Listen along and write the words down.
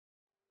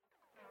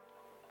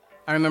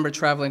I remember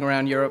traveling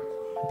around Europe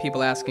and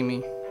people asking me,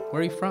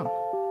 "Where are you from?"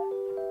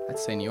 I'd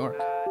say New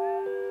York.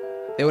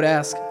 They would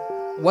ask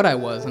what I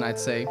was, and I'd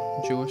say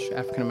Jewish,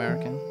 African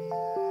American.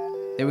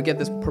 They would get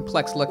this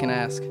perplexed look and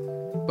ask,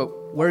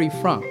 "But where are you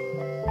from?"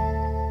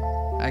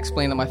 I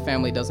explained that my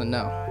family doesn't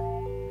know.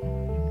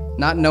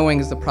 Not knowing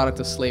is the product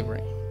of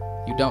slavery.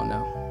 You don't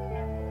know.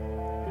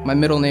 My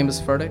middle name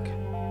is Furtick.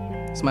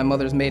 It's my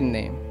mother's maiden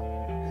name.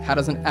 How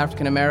does an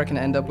African American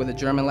end up with a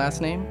German last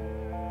name?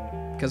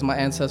 Because my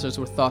ancestors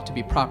were thought to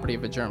be property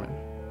of a German.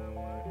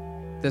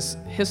 This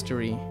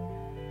history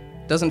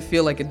doesn't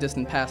feel like a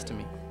distant past to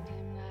me.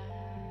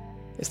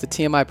 It's the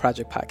TMI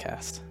Project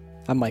Podcast.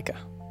 I'm Micah.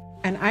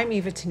 And I'm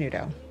Eva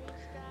Tenuto.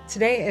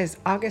 Today is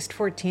August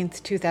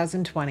 14th,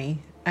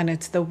 2020, and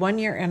it's the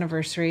one-year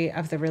anniversary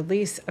of the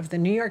release of the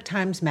New York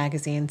Times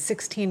Magazine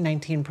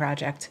 1619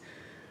 Project,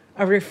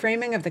 a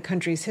reframing of the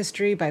country's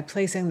history by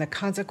placing the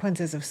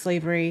consequences of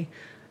slavery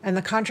and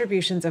the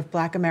contributions of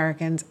Black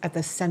Americans at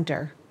the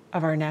center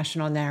of our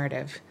national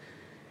narrative.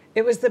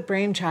 It was the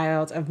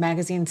brainchild of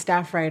magazine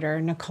staff writer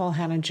Nikole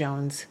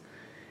Hannah-Jones.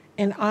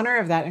 In honor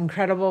of that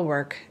incredible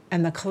work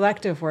and the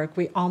collective work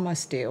we all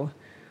must do,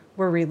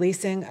 we're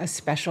releasing a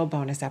special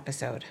bonus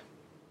episode.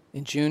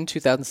 In June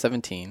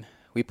 2017,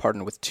 we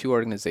partnered with two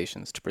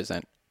organizations to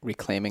present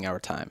Reclaiming Our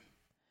Time,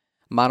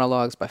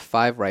 monologues by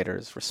 5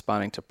 writers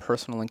responding to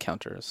personal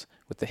encounters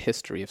with the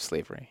history of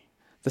slavery.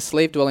 The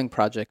Slave Dwelling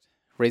Project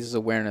raises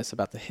awareness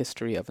about the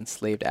history of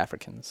enslaved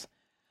Africans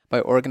by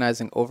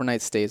organizing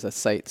overnight stays at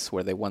sites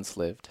where they once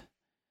lived.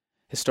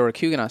 Historic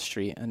Huguenot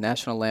Street, a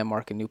national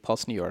landmark in New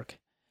Paltz, New York,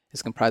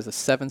 is comprised of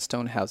 7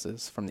 stone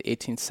houses from the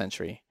 18th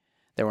century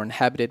that were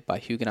inhabited by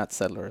Huguenot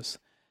settlers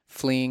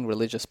fleeing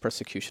religious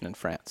persecution in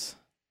France.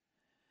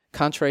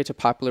 Contrary to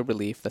popular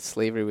belief that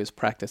slavery was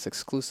practiced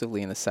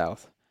exclusively in the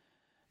South,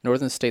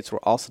 northern states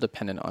were also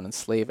dependent on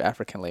enslaved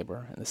African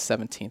labor in the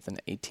 17th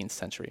and 18th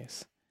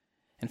centuries.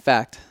 In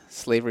fact,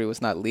 slavery was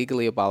not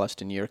legally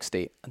abolished in New York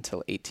State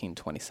until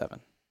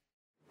 1827.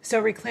 So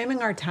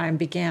Reclaiming Our Time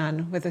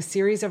began with a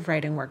series of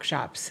writing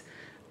workshops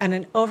and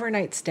an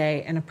overnight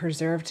stay in a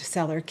preserved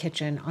cellar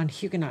kitchen on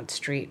Huguenot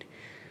Street,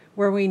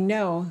 where we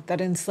know that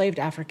enslaved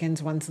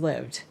Africans once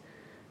lived.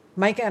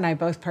 Micah and I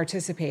both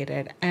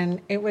participated,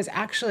 and it was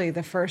actually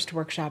the first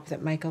workshop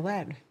that Micah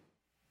led.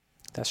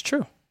 That's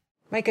true.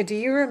 Micah, do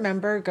you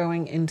remember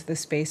going into the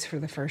space for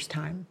the first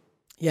time?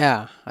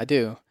 Yeah, I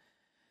do.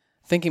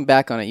 Thinking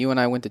back on it, you and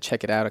I went to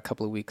check it out a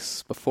couple of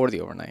weeks before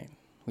the overnight.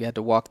 We had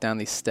to walk down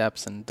these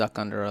steps and duck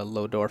under a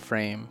low door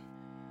frame.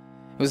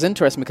 It was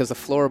interesting because the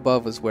floor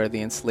above was where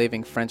the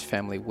enslaving French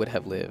family would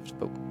have lived,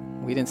 but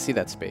we didn't see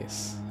that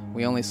space.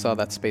 We only saw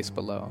that space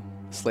below,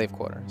 slave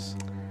quarters.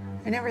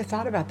 I never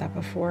thought about that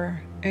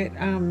before. It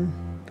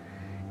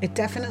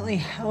definitely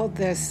held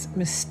this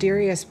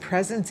mysterious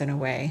presence in a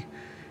way.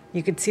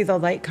 You could see the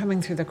light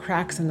coming through the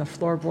cracks in the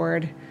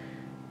floorboard.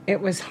 It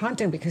was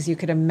haunting because you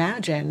could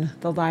imagine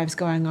the lives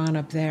going on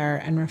up there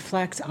and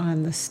reflect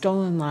on the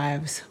stolen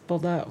lives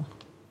below.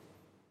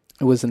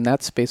 It was in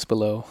that space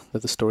below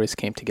that the stories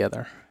came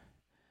together.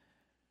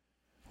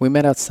 We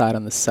met outside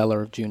on the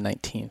cellar of June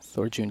 19th,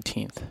 or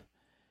Juneteenth,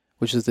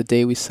 which is the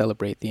day we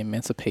celebrate the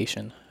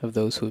emancipation of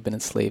those who have been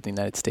enslaved in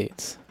the United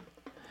States.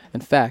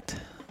 In fact,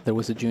 there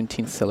was a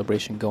Juneteenth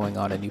celebration going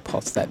on in New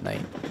Paltz that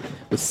night,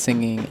 with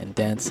singing and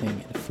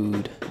dancing and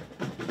food.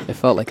 It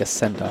felt like a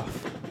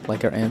send-off,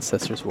 like our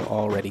ancestors were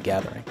already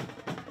gathering.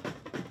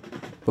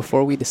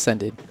 Before we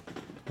descended,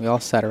 we all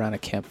sat around a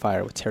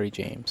campfire with Terry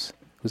James,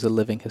 who's a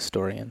living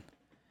historian.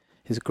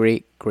 His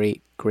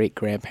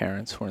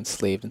great-great-great-grandparents were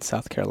enslaved in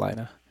South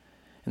Carolina,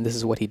 and this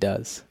is what he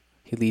does.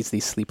 He leads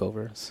these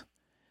sleepovers.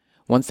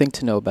 One thing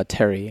to know about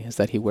Terry is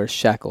that he wears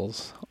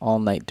shackles all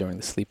night during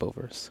the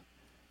sleepovers.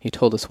 He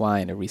told us why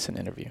in a recent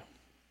interview.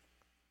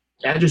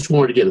 I just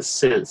wanted to get a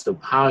sense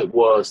of how it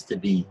was to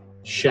be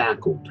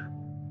shackled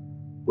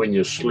when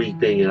you're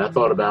sleeping. And I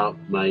thought about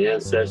my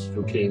ancestors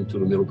who came to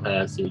the Middle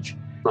Passage.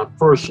 My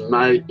first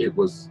night, it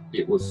was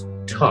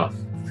tough.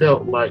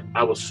 Felt like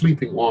I was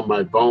sleeping on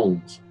my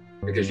bones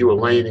because you were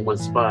laying in one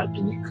spot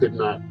and you could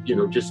not,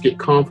 just get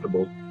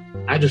comfortable.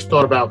 I just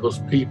thought about those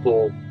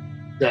people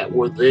that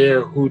were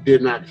there who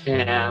did not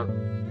have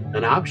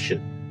an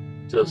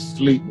option to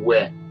sleep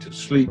wet, to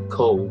sleep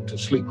cold, to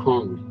sleep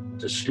hungry,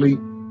 to sleep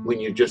when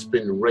you've just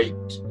been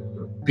raped,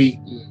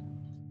 beaten.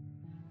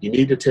 You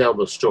need to tell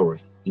the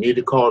story. You need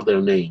to call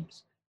their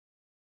names.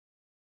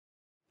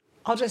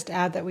 I'll just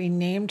add that we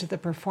named the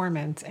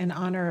performance in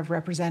honor of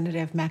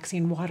Representative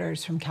Maxine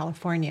Waters from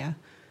California.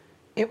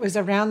 It was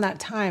around that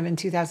time in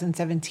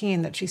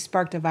 2017 that she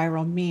sparked a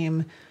viral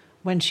meme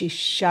when she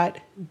shut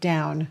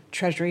down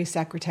Treasury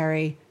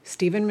Secretary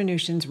Steven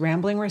Mnuchin's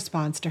rambling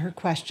response to her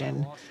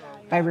question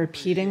by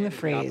repeating the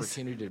phrase,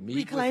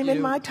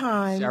 "Reclaiming my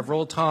time."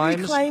 Several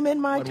times. Reclaiming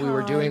my when time. we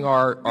were doing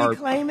our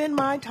Reclaiming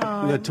my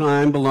time. The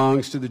time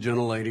belongs to the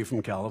gentlelady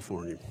from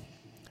California.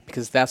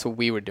 Because that's what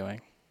we were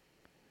doing.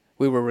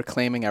 We were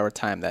reclaiming our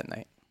time that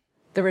night.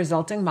 The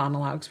resulting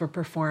monologues were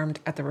performed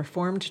at the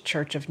Reformed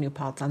Church of New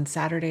Paltz on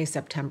Saturday,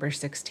 September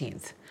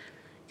 16th.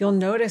 You'll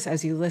notice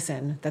as you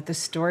listen that the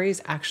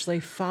stories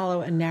actually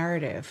follow a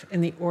narrative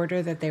in the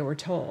order that they were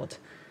told.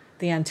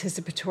 The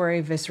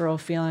anticipatory, visceral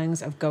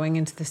feelings of going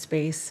into the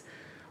space,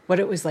 what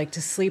it was like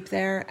to sleep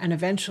there, and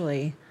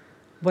eventually,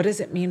 what does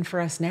it mean for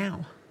us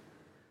now?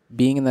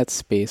 Being in that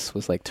space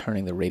was like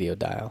turning the radio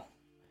dial.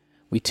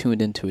 We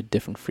tuned into a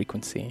different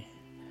frequency,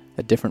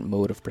 a different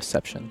mode of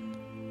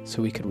perception,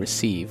 so we could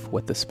receive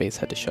what the space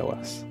had to show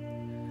us.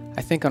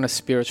 I think on a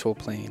spiritual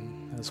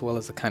plane, as well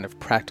as a kind of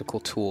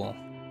practical tool,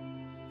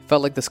 it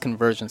felt like this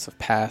convergence of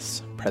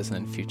past, present,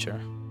 and future.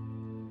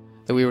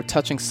 That we were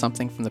touching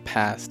something from the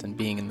past and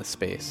being in the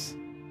space,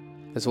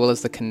 as well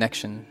as the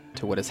connection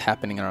to what is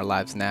happening in our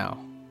lives now,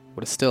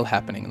 what is still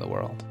happening in the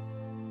world.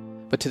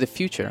 But to the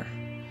future,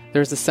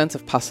 there is a sense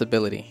of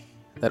possibility,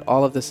 that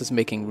all of this is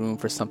making room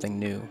for something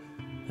new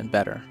and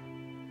better.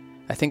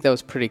 I think that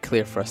was pretty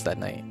clear for us that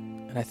night,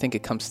 and I think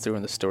it comes through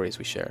in the stories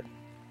we shared.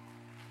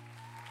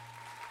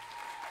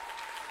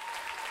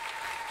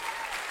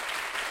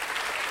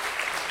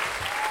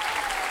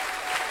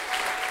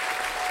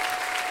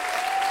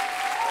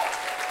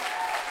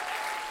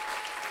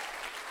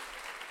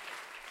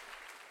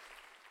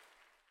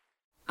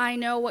 I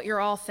know what you're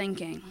all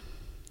thinking.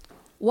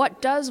 What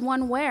does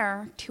one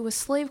wear to a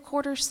slave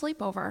quarter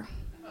sleepover?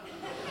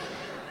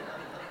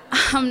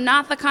 I'm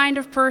not the kind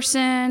of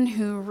person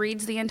who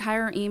reads the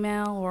entire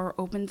email or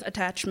opens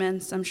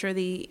attachments. I'm sure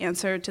the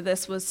answer to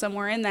this was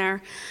somewhere in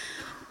there.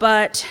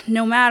 But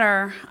no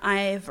matter,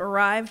 I've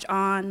arrived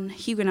on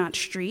Huguenot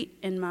Street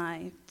in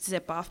my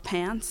zip-off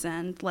pants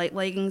and light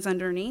leggings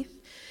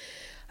underneath.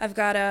 I've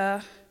got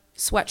a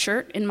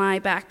sweatshirt in my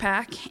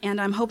backpack,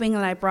 and I'm hoping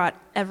that I brought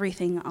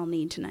everything I'll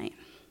need tonight.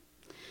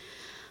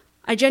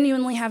 I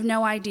genuinely have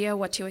no idea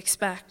what to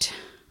expect.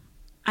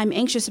 I'm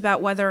anxious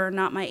about whether or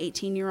not my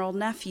 18-year-old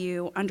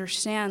nephew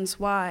understands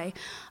why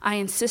I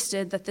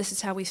insisted that this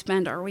is how we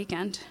spend our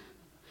weekend.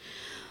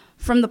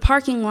 From the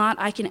parking lot,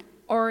 I can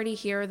already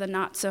hear the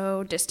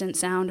not-so-distant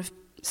sound of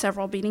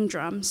several beating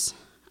drums.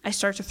 I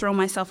start to throw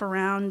myself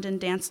around and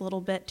dance a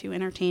little bit to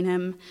entertain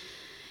him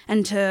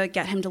and to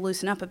get him to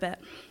loosen up a bit.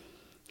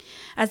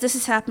 As this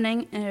is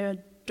happening,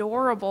 an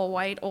adorable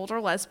white older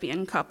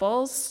lesbian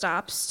couple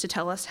stops to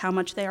tell us how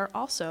much they are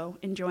also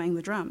enjoying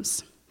the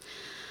drums.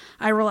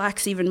 I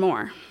relax even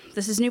more.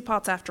 This is New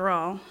Paltz after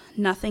all.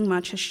 Nothing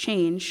much has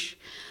changed.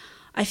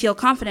 I feel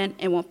confident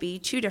it won't be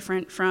too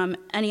different from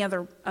any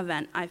other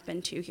event I've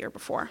been to here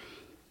before.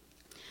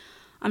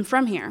 I'm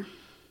from here.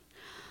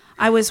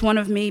 I was one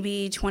of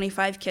maybe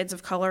 25 kids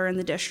of color in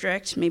the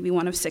district, maybe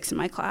one of 6 in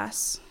my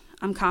class.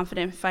 I'm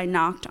confident if I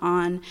knocked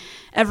on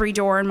every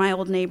door in my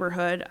old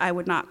neighborhood, I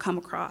would not come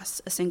across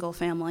a single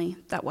family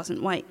that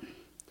wasn't white.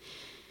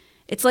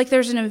 It's like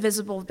there's an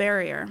invisible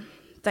barrier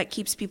that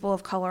keeps people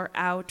of color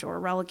out or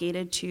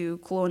relegated to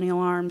Colonial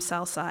Arms,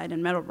 Southside,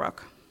 and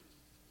Meadowbrook.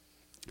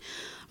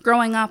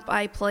 Growing up,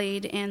 I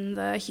played in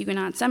the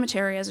Huguenot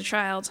Cemetery as a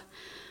child.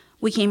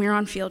 We came here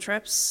on field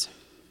trips.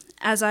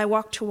 As I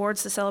walk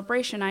towards the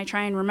celebration, I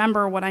try and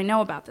remember what I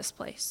know about this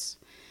place.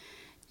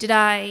 Did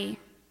I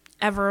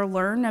ever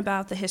learn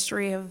about the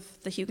history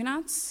of the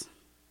Huguenots?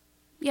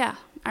 Yeah,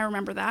 I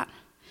remember that.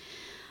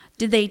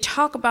 Did they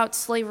talk about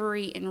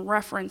slavery in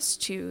reference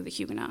to the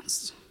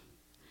Huguenots?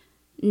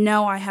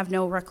 No, I have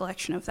no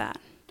recollection of that.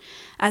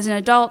 As an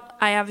adult,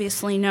 I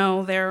obviously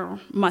know there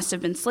must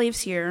have been slaves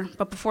here,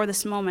 but before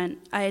this moment,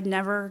 I had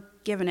never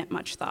given it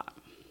much thought.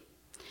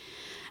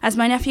 As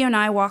my nephew and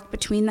I walk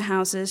between the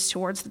houses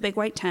towards the big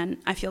white tent,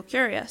 I feel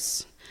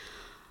curious.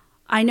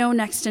 I know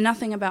next to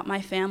nothing about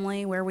my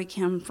family, where we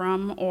come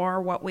from, or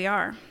what we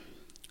are.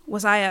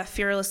 Was I a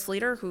fearless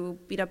leader who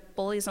beat up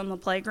bullies on the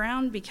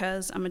playground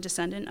because I'm a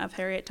descendant of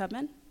Harriet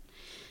Tubman?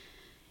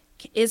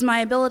 Is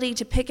my ability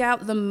to pick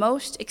out the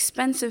most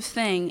expensive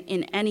thing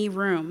in any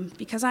room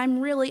because I'm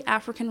really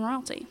African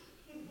royalty?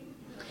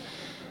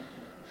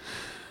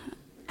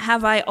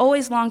 Have I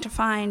always longed to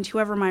find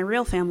whoever my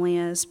real family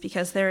is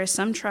because there is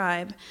some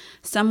tribe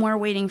somewhere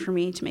waiting for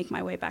me to make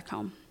my way back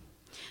home?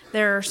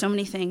 There are so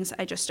many things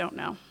I just don't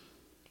know.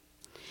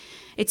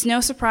 It's no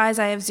surprise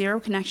I have zero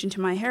connection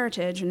to my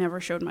heritage and never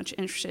showed much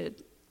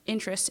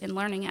interest in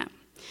learning it.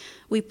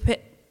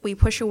 We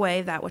push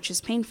away that which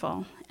is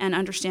painful, and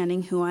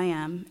understanding who I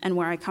am and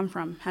where I come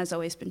from has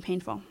always been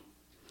painful.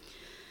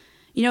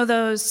 You know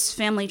those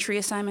family tree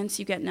assignments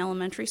you get in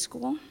elementary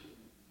school?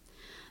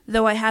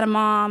 Though I had a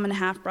mom and a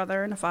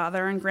half-brother and a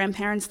father and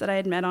grandparents that I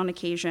had met on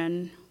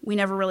occasion, we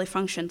never really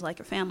functioned like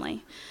a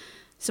family.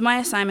 So my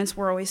assignments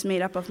were always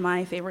made up of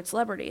my favorite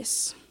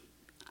celebrities.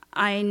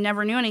 I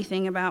never knew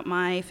anything about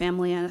my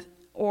family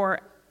or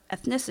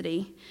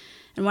ethnicity,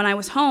 and when I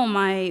was home,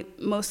 I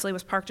mostly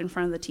was parked in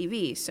front of the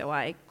TV, so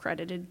I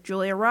credited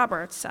Julia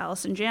Roberts,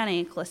 Allison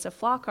Janney, Calista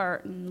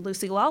Flockhart, and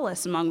Lucy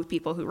Lawless among the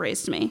people who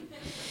raised me.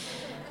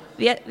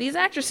 These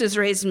actresses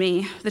raised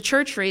me, the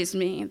church raised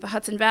me, the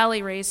Hudson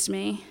Valley raised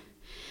me.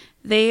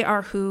 They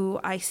are who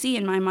I see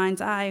in my mind's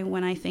eye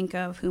when I think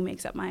of who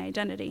makes up my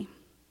identity.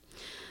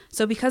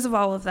 So because of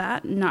all of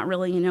that, not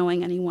really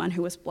knowing anyone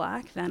who was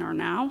black then or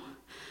now,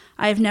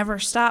 I have never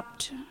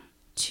stopped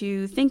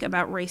to think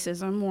about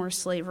racism or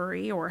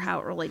slavery or how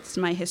it relates to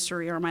my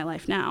history or my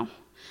life now.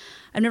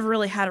 I've never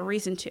really had a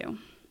reason to.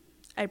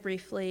 I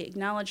briefly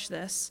acknowledge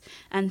this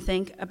and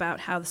think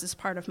about how this is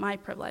part of my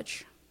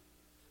privilege.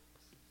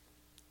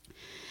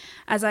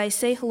 As I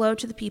say hello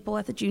to the people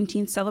at the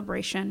Juneteenth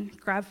celebration,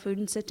 grab food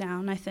and sit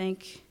down, I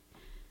think,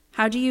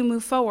 how do you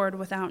move forward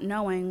without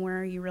knowing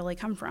where you really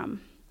come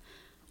from?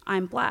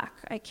 I'm Black.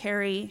 I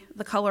carry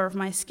the color of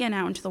my skin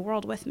out into the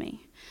world with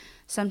me.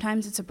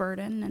 Sometimes it's a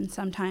burden, and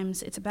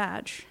sometimes it's a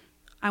badge.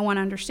 I want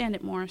to understand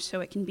it more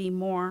so it can be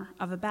more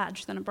of a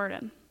badge than a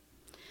burden.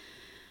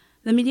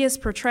 The media's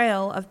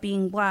portrayal of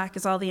being Black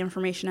is all the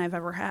information I've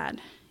ever had.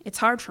 It's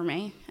hard for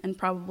me, and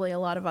probably a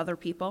lot of other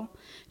people,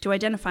 to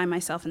identify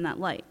myself in that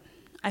light.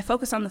 I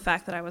focus on the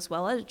fact that I was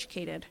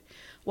well-educated,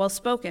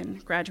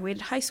 well-spoken,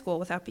 graduated high school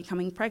without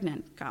becoming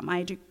pregnant, got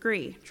my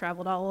degree,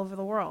 traveled all over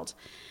the world,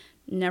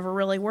 never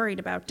really worried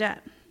about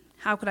debt.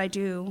 How could I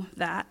do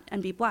that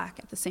and be Black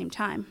at the same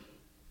time?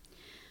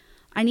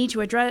 I need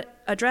to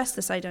address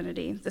this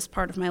identity, this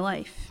part of my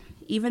life,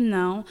 even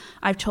though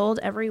I've told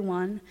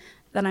everyone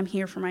that I'm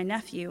here for my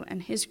nephew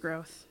and his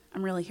growth.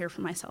 I'm really here for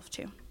myself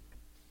too.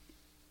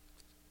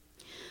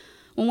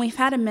 When we've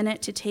had a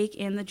minute to take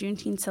in the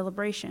Juneteenth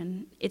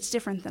celebration, it's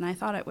different than I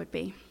thought it would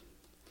be.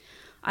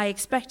 I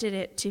expected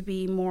it to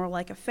be more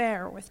like a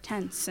fair with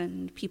tents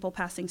and people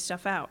passing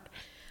stuff out.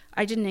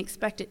 I didn't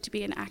expect it to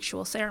be an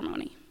actual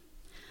ceremony.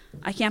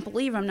 I can't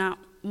believe I'm not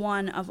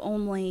one of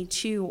only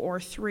 2 or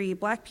 3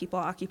 Black people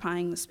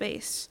occupying the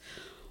space,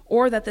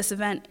 or that this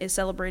event is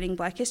celebrating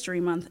Black History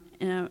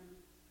in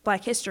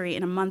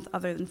a month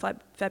other than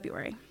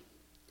February.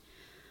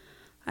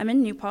 I'm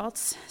in New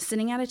Paltz,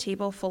 sitting at a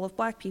table full of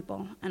Black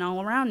people, and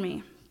all around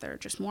me, there are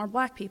just more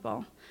Black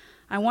people.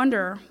 I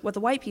wonder what the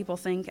white people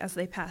think as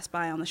they pass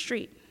by on the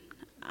street.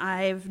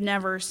 I've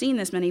never seen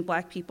this many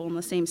Black people in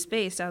the same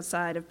space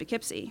outside of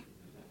Poughkeepsie.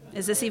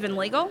 Is this even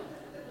legal?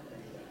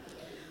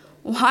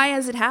 Why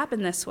has it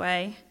happened this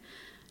way?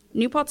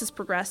 New Paltz is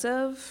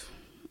progressive.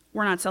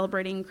 We're not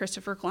celebrating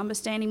Christopher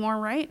Columbus Day anymore,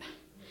 right?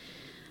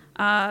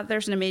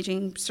 There's an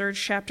amazing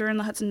surge chapter in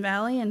the Hudson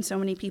Valley, and so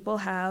many people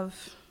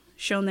have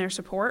shown their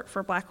support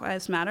for Black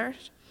Lives Matter,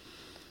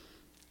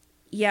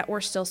 yet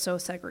we're still so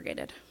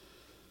segregated.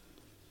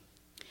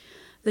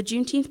 The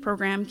Juneteenth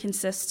program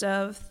consists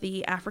of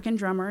the African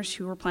drummers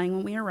who were playing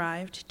when we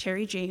arrived,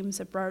 Terry James,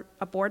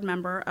 a board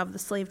member of the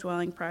Slave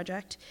Dwelling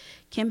Project,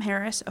 Kim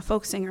Harris, a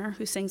folk singer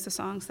who sings the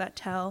songs that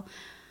tell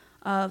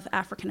of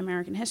African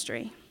American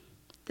history.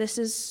 This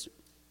is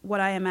what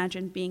I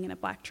imagine being in a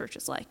Black church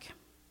is like.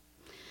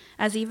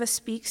 As Eva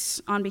speaks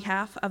on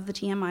behalf of the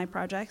TMI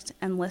Project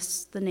and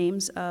lists the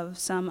names of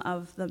some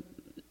of the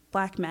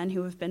Black men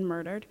who have been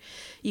murdered,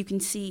 you can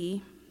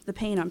see the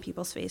pain on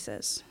people's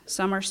faces.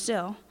 Some are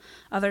still,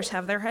 others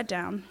have their head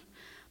down.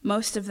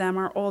 Most of them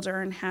are older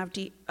and have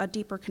a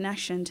deeper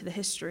connection to the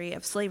history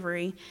of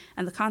slavery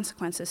and the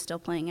consequences still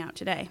playing out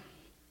today.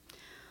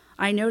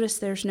 I notice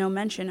there's no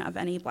mention of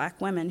any Black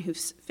women who've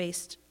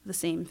faced the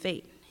same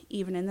fate.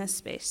 Even in this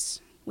space,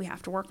 we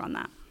have to work on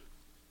that.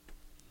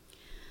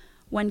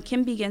 When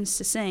Kim begins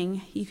to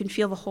sing, you can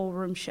feel the whole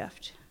room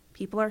shift.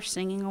 People are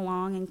singing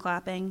along and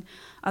clapping.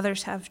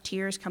 Others have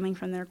tears coming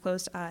from their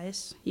closed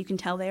eyes. You can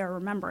tell they are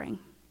remembering.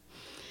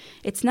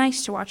 It's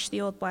nice to watch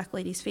the old Black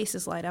ladies'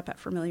 faces light up at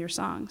familiar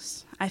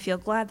songs. I feel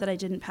glad that I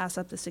didn't pass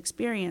up this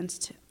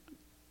experience,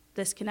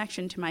 this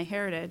connection to my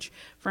heritage,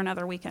 for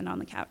another weekend on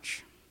the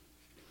couch.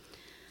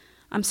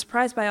 I'm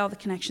surprised by all the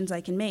connections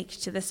I can make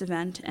to this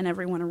event and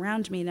everyone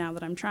around me now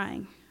that I'm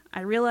trying. I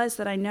realize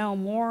that I know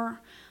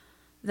more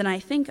than I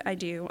think I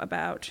do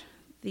about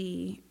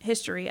the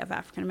history of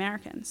African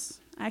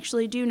Americans. I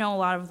actually do know a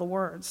lot of the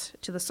words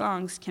to the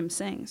songs Kim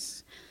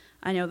sings.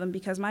 I know them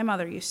because my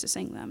mother used to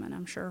sing them, and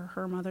I'm sure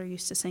her mother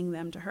used to sing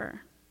them to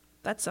her.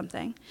 That's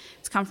something.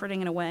 It's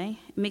comforting in a way.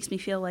 It makes me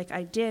feel like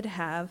I did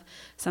have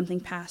something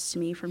passed to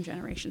me from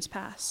generations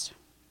past.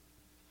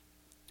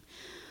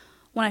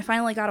 When I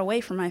finally got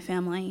away from my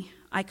family,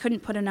 I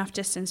couldn't put enough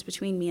distance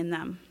between me and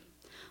them.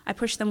 I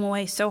pushed them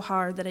away so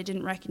hard that I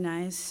didn't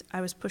recognize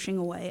I was pushing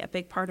away a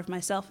big part of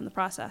myself in the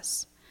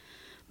process.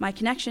 My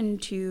connection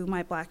to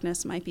my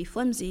Blackness might be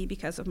flimsy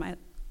because of my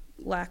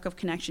lack of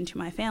connection to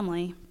my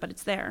family, but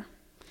it's there.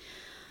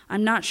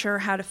 I'm not sure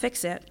how to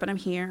fix it, but I'm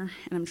here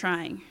and I'm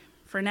trying.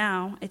 For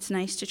now, it's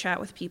nice to chat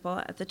with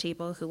people at the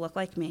table who look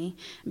like me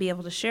and be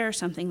able to share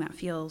something that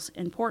feels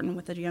important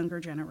with the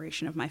younger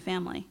generation of my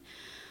family.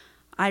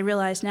 I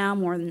realize now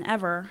more than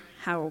ever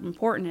how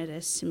important it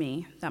is to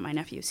me that my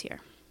nephew's here.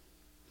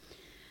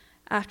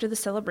 After the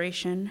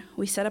celebration,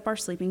 we set up our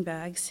sleeping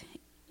bags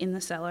in the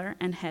cellar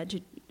and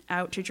head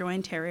out to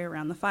join Terry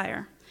around the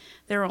fire.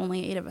 There are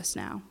only 8 of us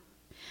now.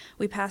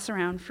 We pass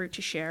around fruit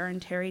to share,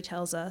 and Terry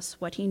tells us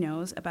what he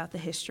knows about the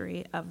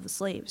history of the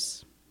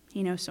slaves.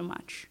 He knows so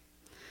much.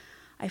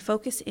 I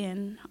focus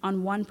in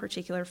on one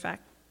particular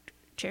fact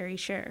Terry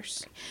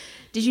shares.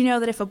 Did you know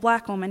that if a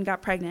Black woman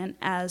got pregnant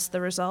as the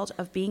result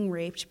of being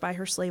raped by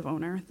her slave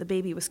owner, the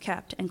baby was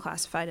kept and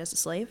classified as a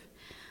slave?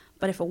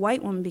 But if a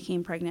white woman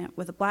became pregnant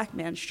with a black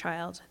man's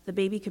child, the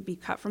baby could be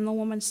cut from the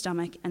woman's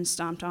stomach and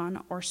stomped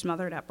on or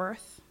smothered at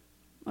birth.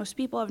 Most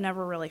people have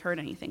never really heard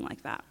anything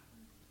like that.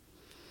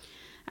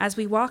 As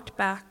we walked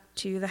back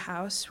to the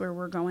house where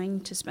we're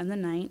going to spend the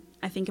night,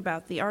 I think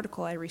about the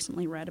article I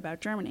recently read about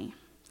Germany.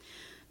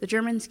 The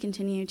Germans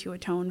continue to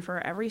atone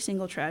for every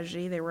single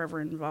tragedy they were ever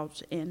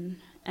involved in,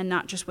 and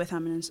not just with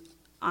I'm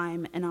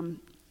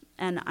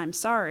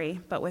sorry,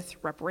 but with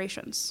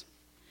reparations.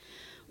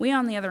 We,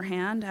 on the other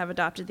hand, have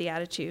adopted the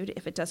attitude,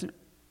 if it doesn't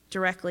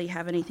directly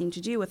have anything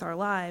to do with our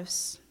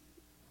lives,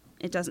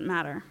 it doesn't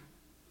matter.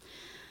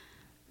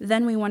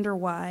 Then we wonder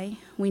why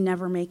we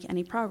never make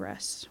any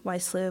progress, why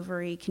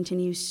slavery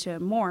continues to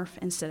morph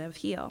instead of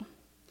heal.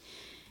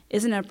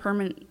 Isn't a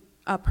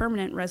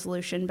permanent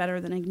resolution better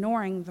than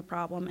ignoring the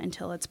problem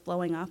until it's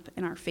blowing up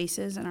in our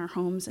faces, in our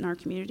homes, in our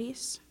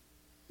communities?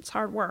 It's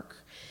hard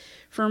work.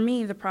 For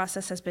me, the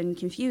process has been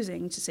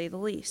confusing, to say the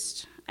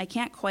least. I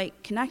can't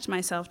quite connect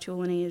myself to a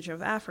lineage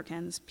of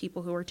Africans,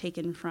 people who were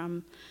taken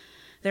from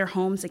their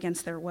homes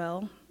against their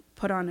will,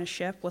 put on a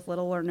ship with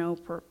little or no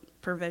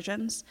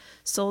provisions,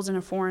 sold in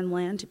a foreign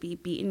land to be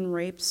beaten,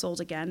 raped, sold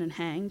again, and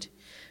hanged,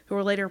 who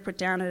were later put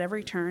down at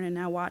every turn and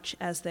now watch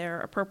as their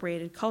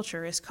appropriated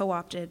culture is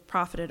co-opted,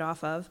 profited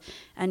off of,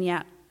 and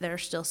yet they're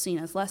still seen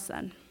as less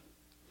than.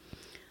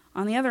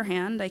 On the other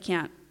hand, I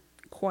can't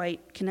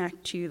quite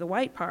connect to the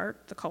white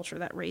part, the culture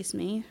that raised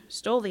me,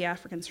 stole the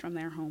Africans from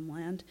their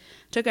homeland,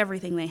 took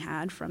everything they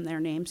had from their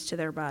names to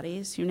their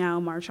bodies, who now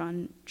march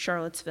on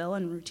Charlottesville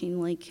and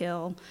routinely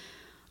kill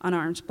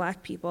unarmed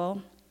black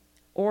people,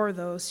 or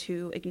those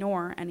who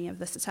ignore any of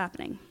this is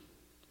happening.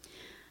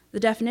 The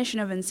definition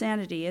of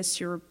insanity is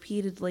to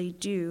repeatedly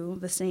do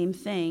the same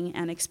thing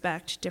and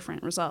expect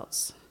different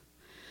results.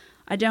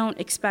 I don't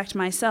expect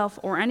myself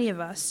or any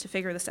of us to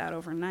figure this out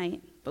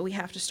overnight, but we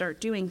have to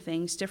start doing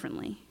things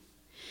differently.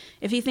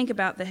 If you think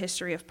about the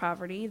history of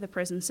poverty, the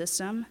prison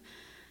system,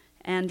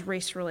 and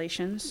race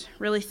relations,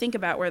 really think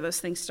about where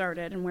those things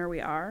started and where we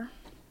are,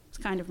 it's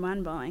kind of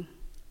mind-blowing.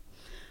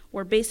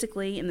 We're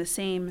basically in the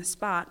same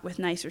spot with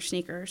nicer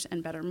sneakers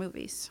and better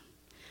movies.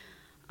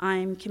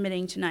 I'm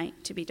committing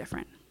tonight to be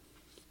different.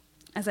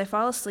 As I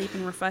fall asleep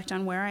and reflect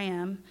on where I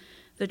am,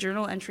 the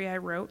journal entry I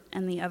wrote,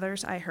 and the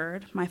others I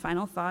heard, my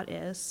final thought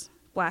is,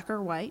 black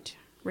or white,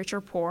 rich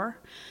or poor,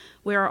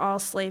 we are all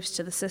slaves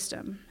to the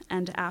system,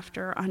 and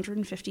after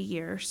 150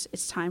 years,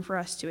 it's time for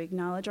us to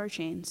acknowledge our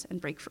chains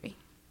and break free.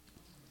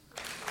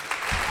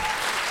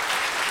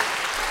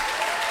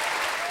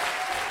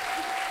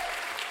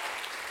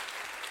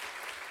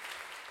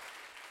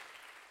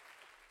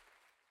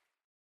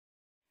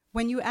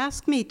 When you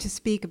ask me to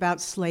speak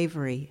about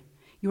slavery,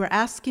 you are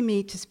asking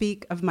me to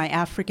speak of my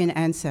African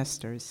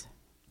ancestors.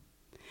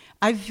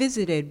 I've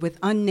visited with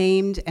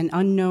unnamed and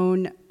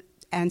unknown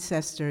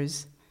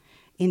ancestors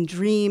in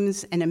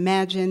dreams and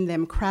imagined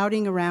them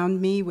crowding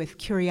around me with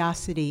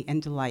curiosity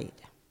and delight.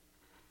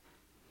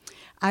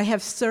 I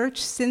have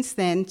searched since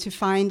then to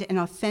find an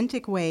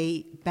authentic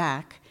way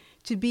back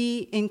to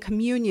be in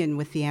communion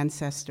with the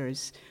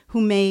ancestors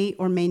who may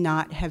or may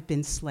not have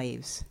been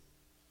slaves.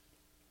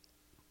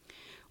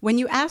 When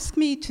you ask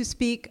me to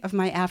speak of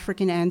my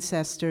African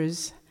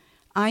ancestors,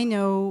 I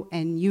know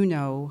and you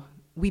know,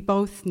 we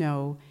both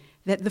know,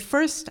 that the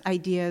first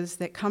ideas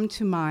that come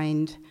to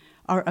mind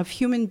are of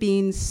human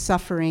beings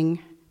suffering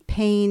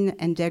pain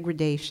and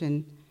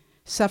degradation,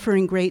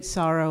 suffering great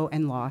sorrow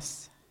and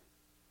loss.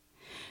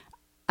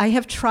 I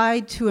have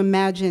tried to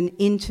imagine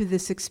into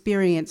this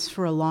experience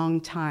for a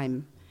long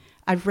time.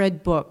 I've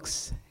read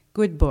books,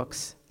 good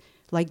books,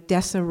 like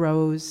Dessa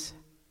Rose,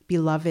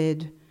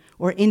 Beloved,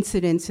 or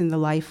Incidents in the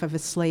Life of a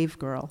Slave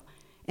Girl,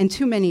 and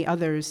too many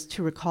others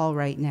to recall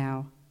right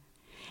now.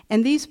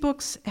 And these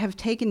books have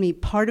taken me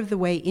part of the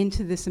way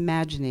into this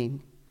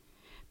imagining,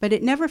 but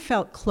it never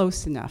felt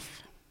close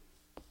enough.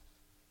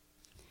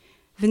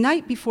 The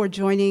night before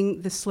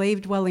joining the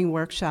slave dwelling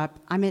workshop,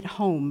 I'm at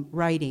home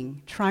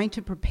writing, trying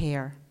to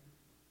prepare.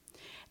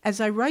 As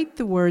I write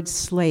the word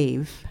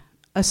slave,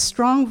 a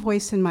strong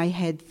voice in my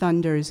head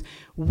thunders,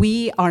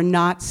 "We are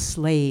not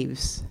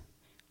slaves.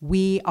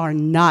 We are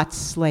not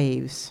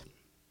slaves."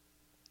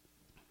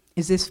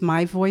 Is this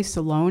my voice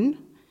alone?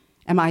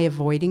 Am I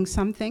avoiding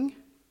something?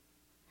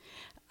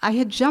 I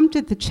had jumped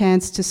at the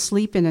chance to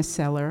sleep in a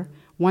cellar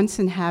once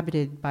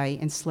inhabited by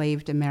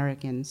enslaved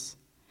Americans.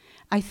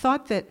 I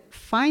thought that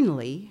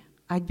finally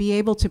I'd be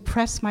able to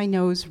press my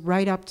nose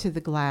right up to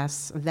the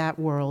glass of that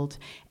world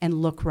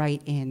and look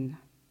right in.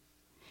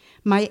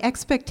 My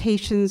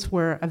expectations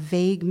were a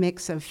vague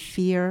mix of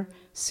fear,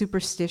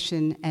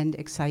 superstition, and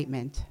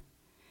excitement.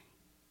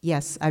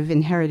 Yes, I've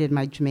inherited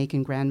my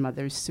Jamaican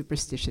grandmother's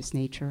superstitious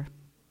nature.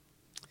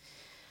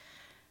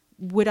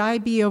 Would I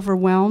be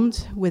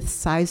overwhelmed with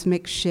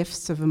seismic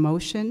shifts of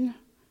emotion,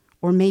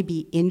 or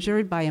maybe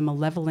injured by a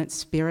malevolent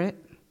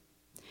spirit?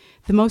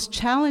 The most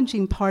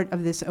challenging part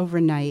of this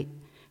overnight,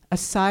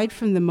 aside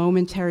from the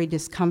momentary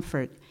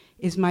discomfort,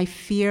 is my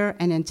fear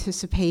and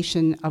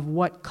anticipation of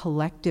what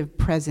collective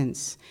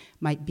presence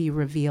might be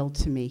revealed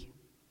to me.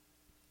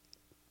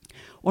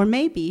 Or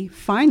maybe,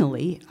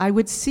 finally, I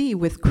would see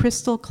with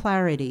crystal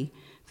clarity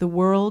the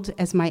world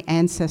as my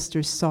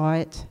ancestors saw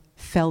it,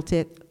 felt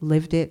it,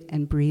 lived it,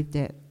 and breathed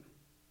it.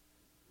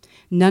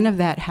 None of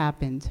that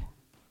happened.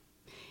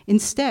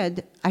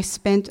 Instead, I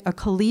spent a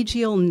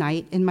collegial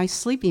night in my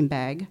sleeping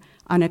bag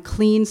on a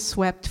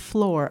clean-swept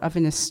floor of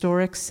an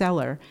historic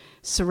cellar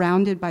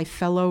surrounded by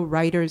fellow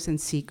writers and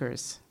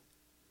seekers.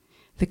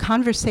 The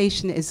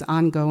conversation is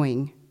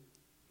ongoing.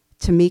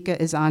 Tamika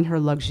is on her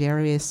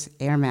luxurious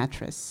air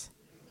mattress.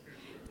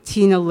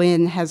 Tina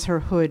Lynn has her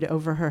hood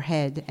over her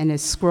head and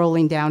is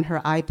scrolling down her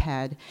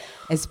iPad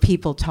as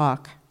people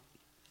talk.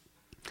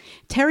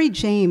 Terry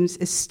James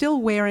is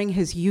still wearing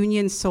his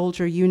Union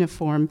soldier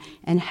uniform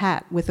and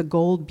hat with a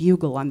gold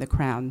bugle on the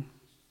crown.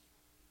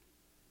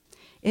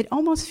 It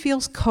almost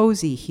feels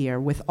cozy here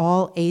with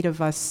all 8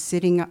 of us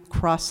sitting up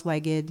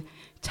cross-legged,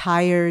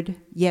 tired,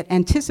 yet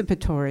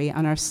anticipatory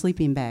on our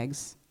sleeping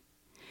bags.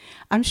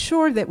 I'm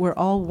sure that we're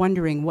all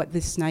wondering what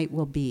this night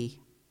will be.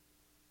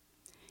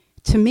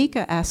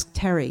 Tamika asked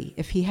Terry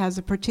if he has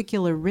a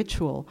particular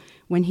ritual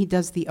when he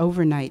does the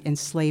overnight in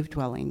slave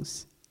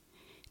dwellings.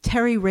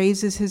 Terry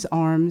raises his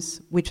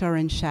arms, which are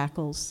in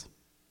shackles.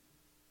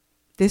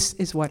 "This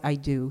is what I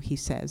do," he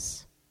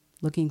says,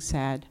 looking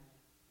sad.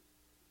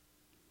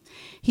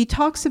 He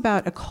talks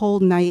about a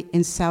cold night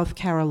in South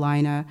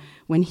Carolina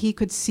when he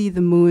could see the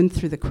moon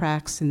through the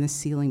cracks in the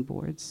ceiling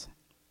boards.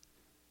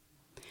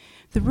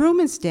 The room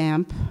is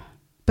damp,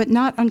 but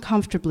not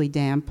uncomfortably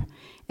damp,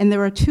 and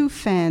there are 2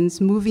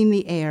 fans moving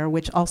the air,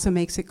 which also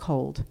makes it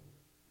cold.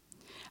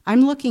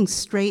 I'm looking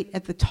straight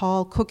at the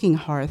tall cooking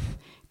hearth,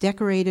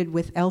 decorated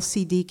with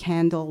LCD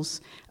candles,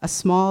 a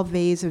small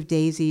vase of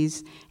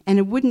daisies, and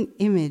a wooden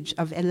image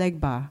of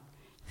Elegba,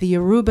 the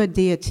Yoruba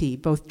deity,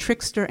 both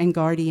trickster and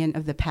guardian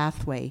of the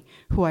pathway,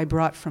 who I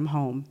brought from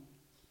home.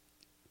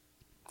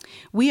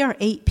 We are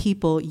 8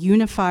 people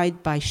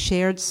unified by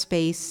shared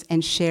space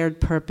and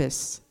shared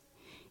purpose,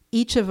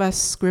 each of us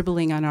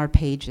scribbling on our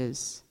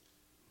pages.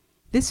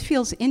 This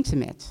feels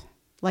intimate,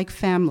 like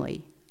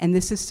family, and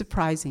this is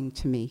surprising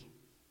to me.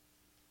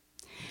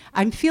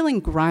 I'm feeling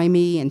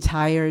grimy and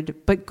tired,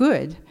 but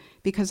good,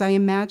 because I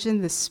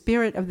imagine the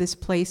spirit of this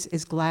place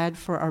is glad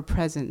for our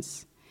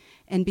presence.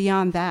 And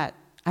beyond that,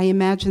 I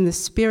imagine the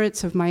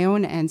spirits of my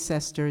own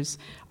ancestors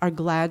are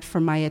glad for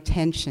my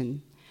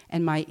attention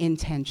and my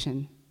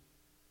intention.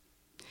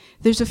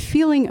 There's a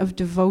feeling of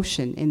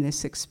devotion in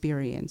this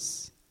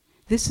experience.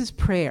 This is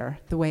prayer,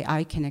 the way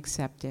I can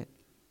accept it.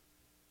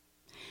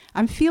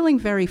 I'm feeling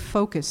very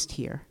focused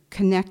here,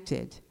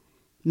 connected,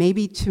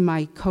 maybe to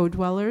my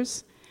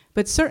co-dwellers,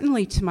 but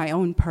certainly to my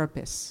own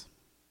purpose.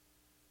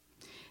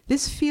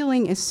 This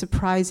feeling is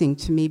surprising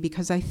to me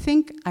because I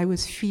think I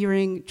was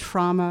fearing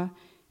trauma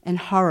and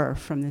horror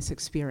from this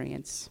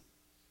experience.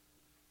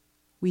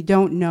 We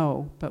don't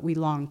know, but we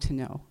long to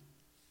know.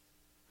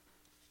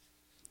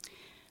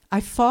 I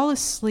fall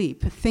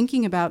asleep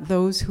thinking about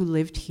those who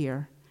lived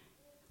here.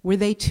 Were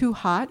they too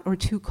hot or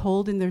too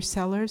cold in their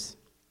cellars?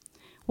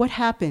 What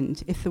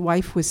happened if the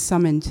wife was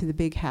summoned to the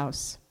big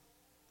house?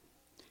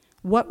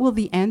 What will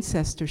the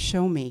ancestor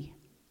show me?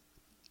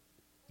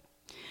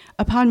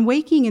 Upon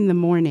waking in the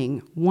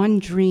morning, one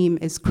dream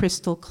is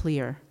crystal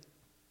clear.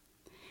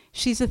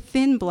 She's a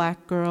thin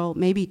black girl,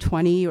 maybe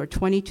 20 or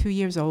 22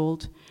 years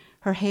old,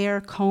 her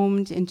hair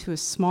combed into a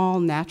small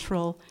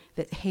natural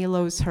that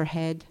halos her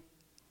head.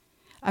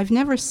 I've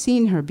never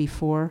seen her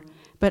before,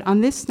 but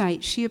on this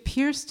night, she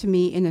appears to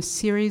me in a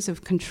series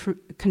of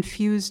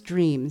confused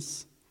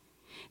dreams.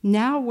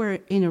 Now we're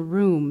in a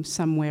room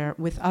somewhere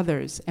with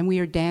others, and we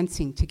are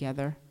dancing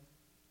together.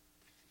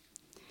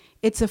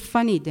 It's a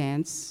funny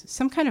dance,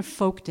 some kind of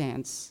folk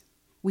dance.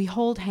 We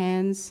hold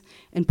hands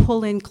and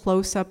pull in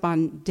close up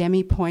on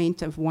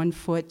demi-point of one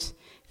foot,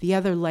 the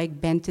other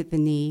leg bent at the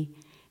knee.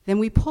 Then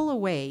we pull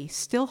away,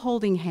 still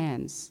holding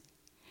hands.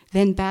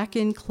 Then back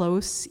in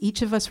close,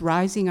 each of us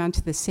rising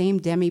onto the same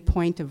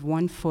demi-point of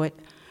one foot,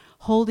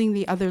 holding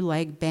the other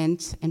leg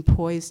bent and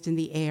poised in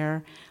the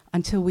air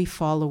until we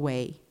fall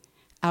away,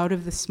 out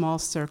of the small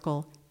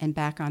circle and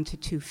back onto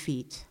 2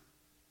 feet.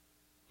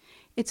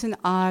 It's an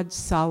odd,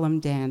 solemn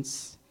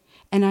dance,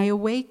 and I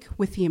awake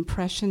with the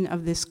impression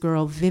of this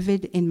girl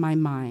vivid in my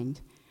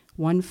mind.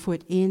 1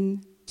 foot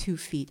in, 2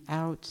 feet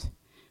out.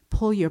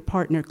 Pull your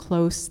partner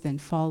close, then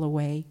fall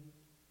away.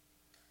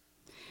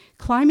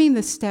 Climbing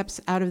the steps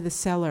out of the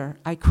cellar,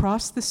 I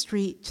cross the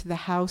street to the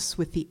house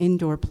with the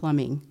indoor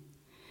plumbing.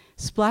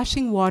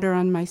 Splashing water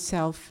on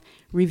myself,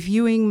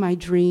 reviewing my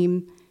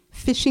dream,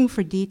 fishing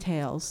for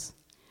details,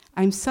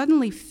 I'm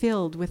suddenly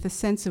filled with a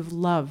sense of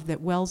love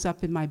that wells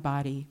up in my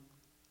body.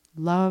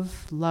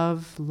 Love,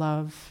 love,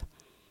 love.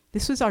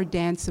 This was our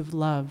dance of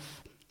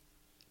love.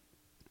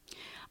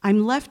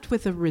 I'm left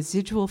with a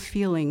residual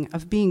feeling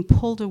of being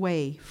pulled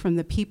away from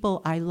the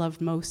people I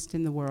love most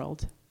in the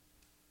world.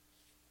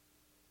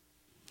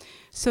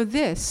 So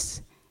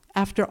this,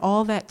 after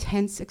all that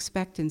tense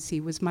expectancy,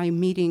 was my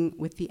meeting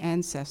with the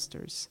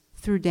ancestors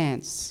through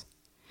dance.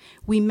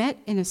 We met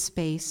in a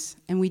space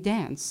and we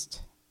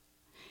danced.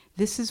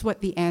 This is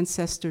what the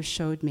ancestors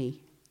showed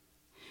me.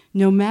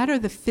 No matter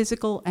the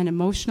physical and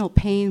emotional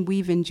pain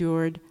we've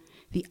endured,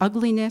 the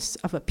ugliness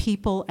of a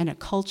people and a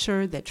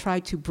culture that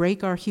tried to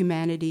break our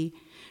humanity,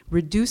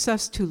 reduce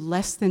us to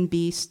less than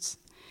beasts,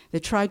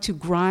 that tried to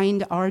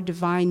grind our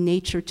divine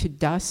nature to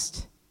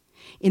dust,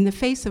 in the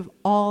face of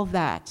all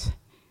that,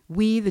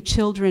 we, the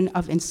children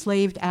of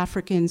enslaved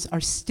Africans,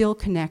 are still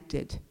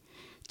connected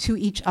to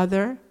each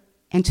other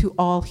and to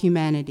all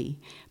humanity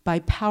by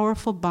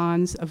powerful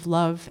bonds of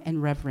love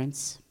and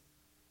reverence.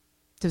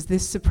 Does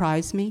this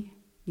surprise me?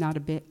 Not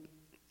a bit.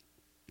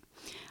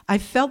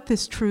 I've felt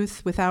this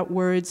truth without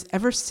words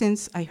ever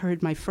since I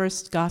heard my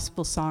first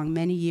gospel song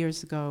many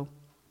years ago.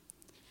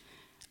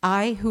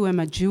 I, who am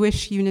a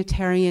Jewish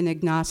Unitarian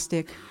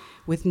agnostic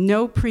with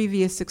no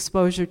previous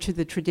exposure to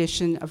the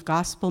tradition of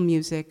gospel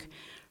music,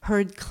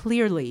 heard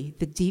clearly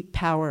the deep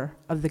power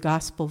of the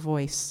gospel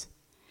voice.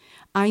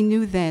 I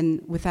knew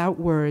then, without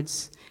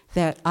words,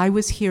 that I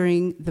was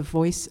hearing the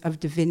voice of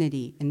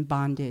divinity in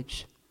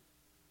bondage.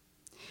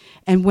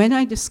 And when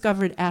I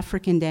discovered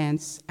African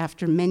dance,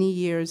 after many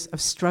years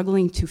of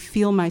struggling to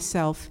feel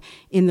myself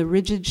in the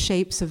rigid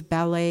shapes of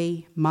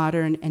ballet,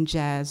 modern, and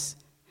jazz,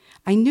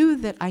 I knew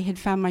that I had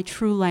found my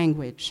true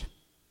language,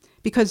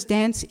 because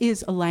dance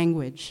is a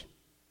language.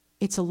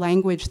 It's a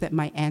language that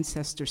my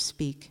ancestors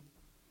speak.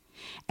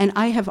 And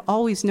I have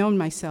always known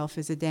myself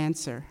as a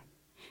dancer.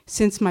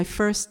 Since my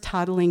first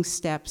toddling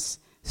steps,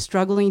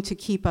 struggling to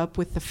keep up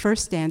with the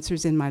first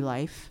dancers in my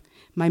life,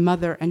 my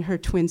mother and her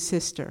twin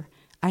sister,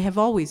 I have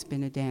always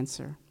been a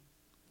dancer.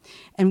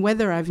 And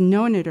whether I've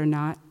known it or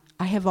not,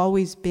 I have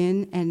always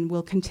been and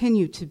will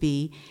continue to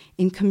be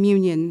in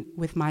communion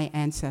with my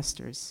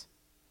ancestors.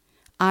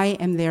 I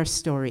am their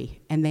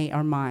story, and they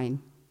are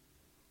mine.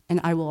 And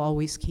I will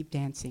always keep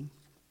dancing.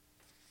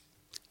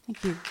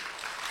 Thank you.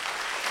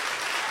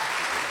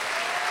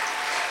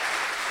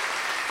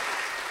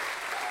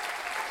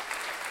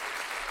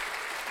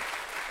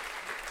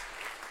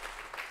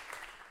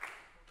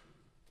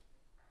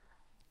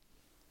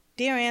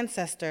 Dear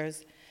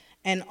ancestors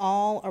and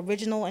all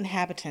original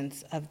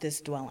inhabitants of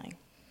this dwelling,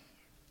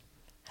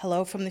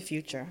 hello from the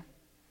future.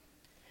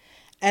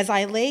 As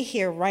I lay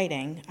here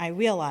writing, I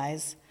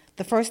realize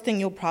the first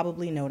thing you'll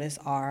probably notice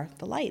are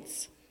the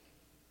lights.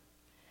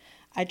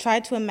 I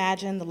tried to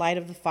imagine the light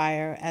of the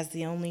fire as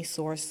the only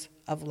source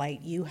of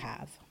light you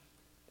have.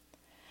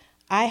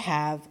 I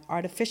have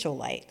artificial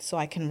light, so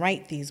I can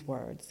write these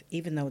words,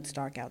 even though it's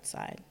dark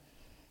outside.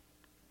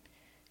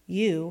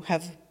 You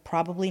have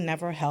probably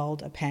never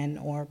held a pen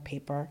or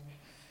paper.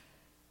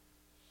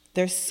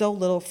 There's so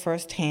little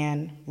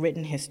firsthand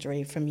written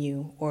history from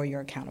you or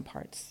your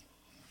counterparts.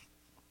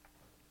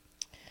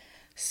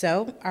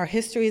 So our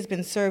history has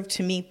been served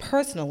to me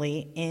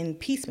personally in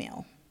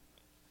piecemeal.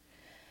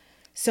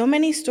 So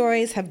many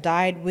stories have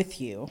died with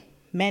you,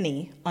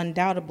 many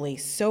undoubtedly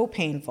so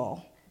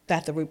painful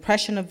that the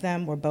repression of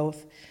them were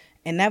both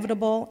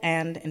inevitable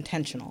and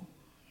intentional.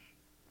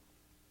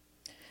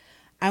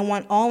 I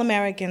want all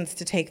Americans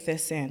to take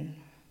this in.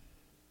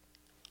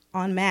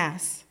 En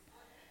masse,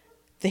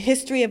 the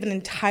history of an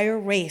entire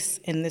race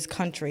in this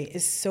country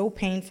is so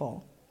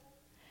painful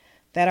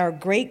that our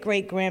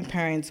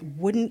great-great-grandparents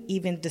wouldn't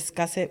even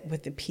discuss it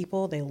with the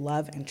people they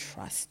love and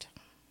trust.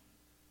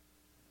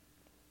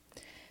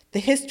 The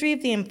history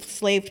of the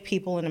enslaved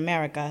people in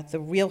America, the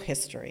real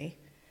history,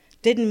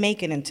 didn't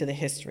make it into the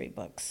history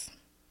books.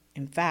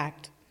 In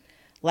fact,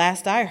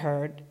 last I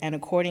heard, and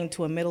according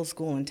to a middle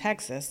school in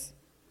Texas,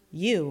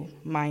 you,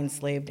 my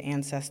enslaved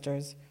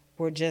ancestors,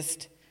 were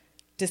just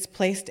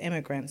displaced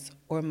immigrants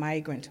or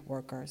migrant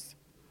workers.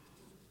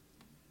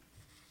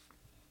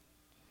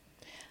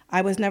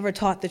 I was never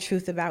taught the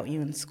truth about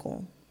you in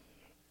school.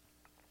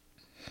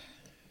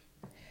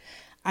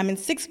 I'm in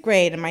 6th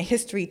grade and my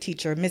history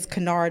teacher, Ms.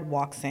 Kennard,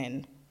 walks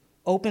in,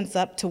 opens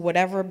up to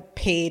whatever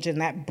page in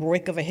that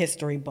brick of a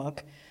history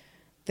book,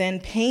 then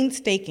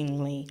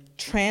painstakingly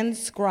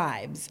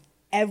transcribes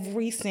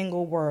every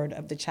single word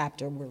of the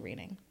chapter we're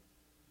reading.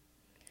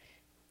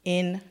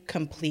 In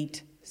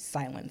complete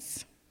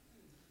silence.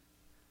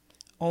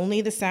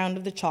 Only the sound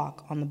of the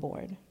chalk on the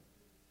board.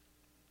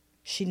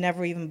 She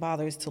never even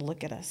bothers to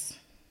look at us.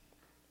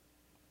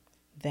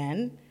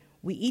 Then,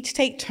 we each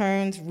take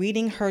turns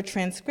reading her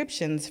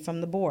transcriptions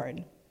from the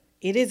board.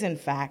 It is, in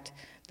fact,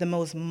 the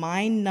most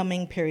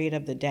mind-numbing period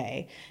of the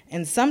day,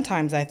 and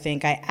sometimes I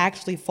think I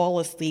actually fall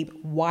asleep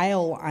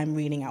while I'm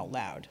reading out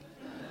loud.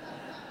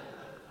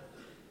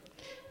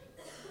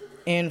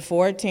 In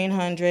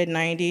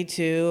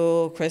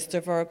 1492,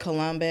 Christopher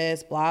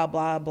Columbus, blah,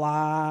 blah,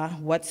 blah,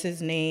 what's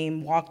his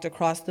name, walked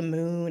across the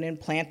moon and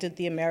planted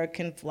the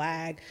American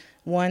flag,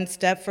 one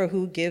step for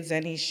who gives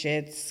any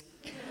shits.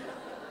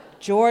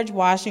 George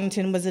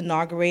Washington was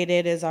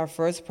inaugurated as our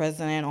first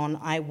president on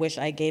I wish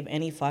I gave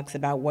any fucks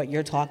about what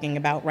you're talking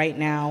about right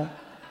now.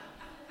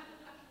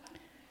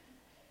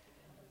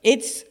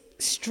 It's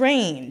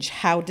strange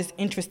how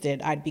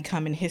disinterested I'd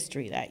become in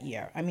history that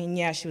year. I mean,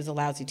 yeah, she was a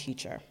lousy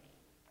teacher.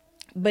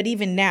 But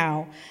even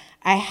now,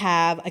 I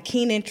have a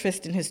keen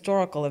interest in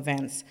historical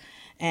events,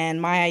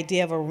 and my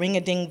idea of a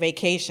ring-a-ding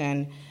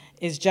vacation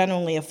is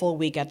generally a full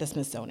week at the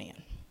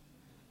Smithsonian.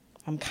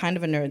 I'm kind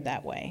of a nerd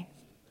that way.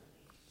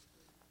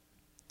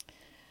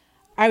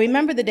 I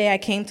remember the day I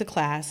came to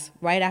class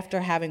right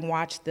after having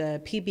watched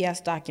the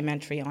PBS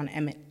documentary on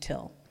Emmett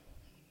Till.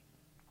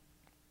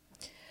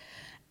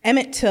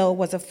 Emmett Till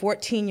was a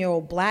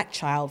 14-year-old black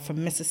child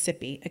from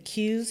Mississippi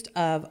accused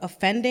of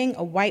offending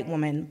a white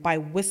woman by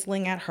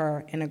whistling at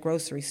her in a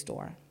grocery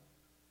store.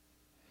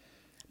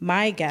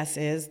 My guess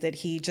is that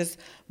he just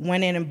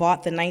went in and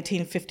bought the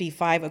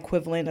 1955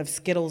 equivalent of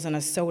Skittles and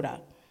a soda.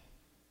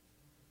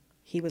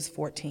 He was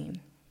 14.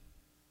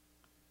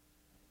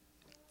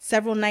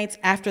 Several nights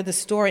after the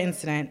store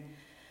incident,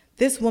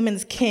 this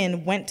woman's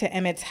kin went to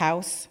Emmett's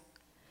house,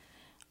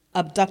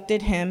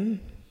 abducted him,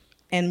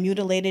 and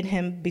mutilated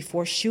him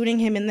before shooting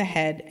him in the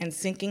head and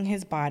sinking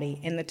his body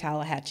in the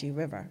Tallahatchie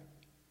River.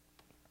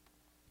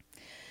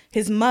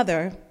 His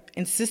mother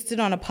insisted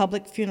on a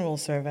public funeral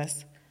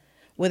service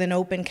with an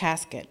open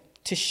casket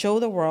to show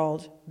the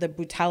world the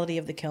brutality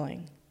of the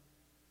killing.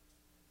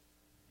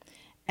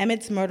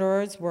 Emmett's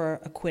murderers were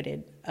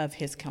acquitted of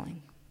his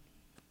killing.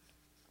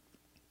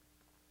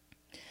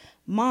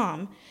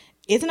 Mom,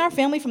 isn't our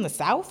family from the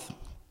South?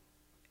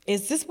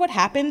 Is this what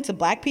happened to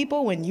black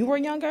people when you were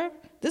younger?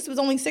 This was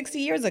only 60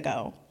 years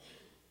ago.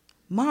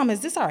 Mom, is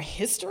this our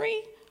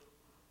history?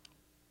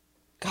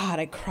 God,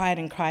 I cried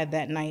and cried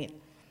that night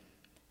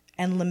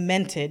and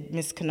lamented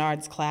Miss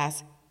Kennard's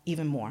class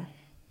even more.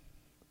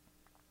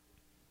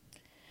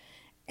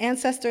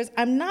 Ancestors,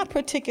 I'm not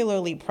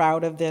particularly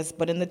proud of this,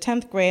 but in the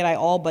 10th grade, I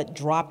all but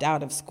dropped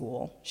out of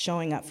school,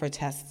 showing up for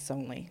tests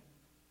only.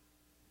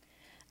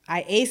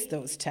 I aced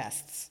those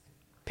tests,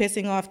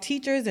 pissing off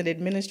teachers and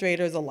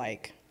administrators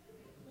alike.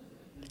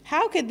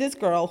 How could this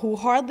girl who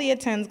hardly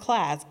attends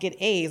class get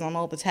A's on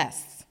all the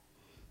tests?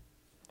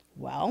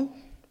 Well,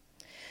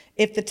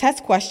 if the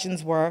test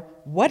questions were,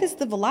 what is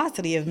the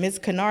velocity of Ms.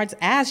 Kennard's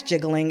ass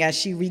jiggling as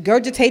she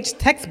regurgitates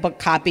textbook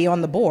copy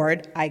on the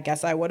board, I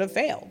guess I would have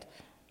failed.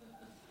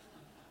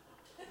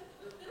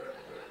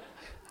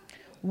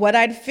 What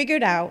I'd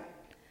figured out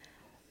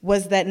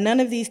was that none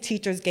of these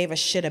teachers gave a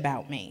shit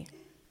about me.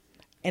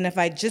 And if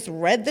I just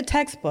read the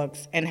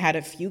textbooks and had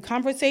a few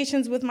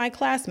conversations with my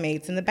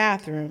classmates in the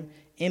bathroom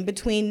in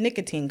between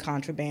nicotine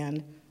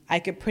contraband, I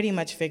could pretty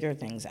much figure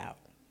things out.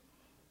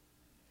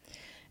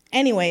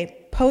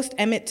 Anyway, post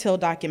Emmett Till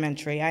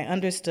documentary, I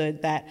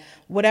understood that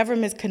whatever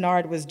Ms.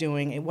 Kennard was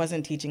doing, it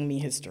wasn't teaching me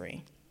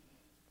history.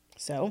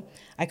 So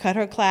I cut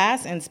her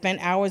class and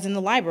spent hours in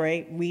the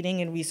library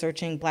reading and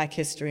researching Black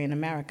history in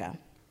America.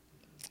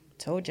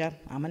 Told ya,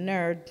 I'm a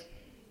nerd.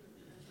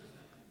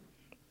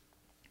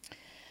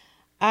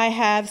 I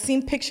have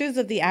seen pictures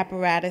of the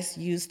apparatus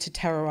used to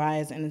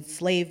terrorize and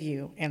enslave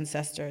you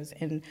ancestors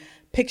in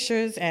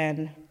pictures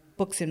and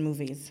books and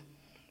movies.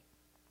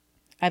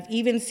 I've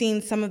even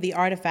seen some of the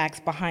artifacts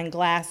behind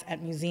glass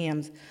at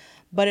museums,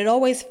 but it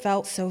always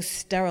felt so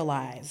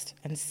sterilized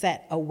and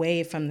set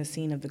away from the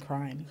scene of the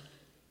crime.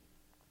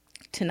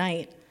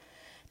 Tonight,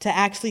 to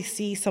actually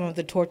see some of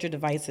the torture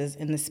devices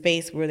in the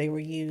space where they were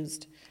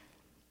used,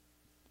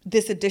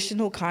 this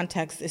additional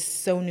context is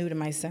so new to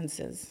my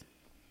senses.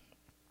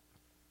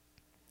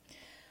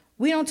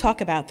 We don't talk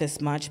about this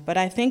much, but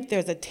I think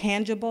there's a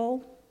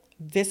tangible,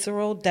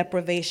 visceral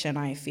deprivation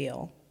I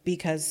feel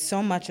because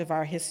so much of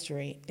our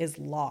history is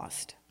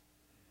lost.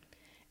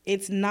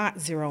 It's not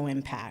zero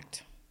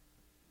impact.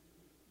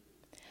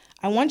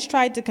 I once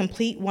tried to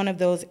complete one of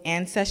those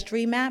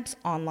ancestry maps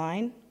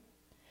online.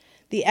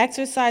 The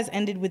exercise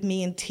ended with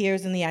me in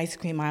tears in the ice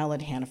cream aisle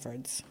at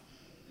Hannaford's.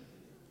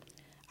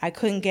 I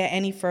couldn't get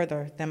any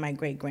further than my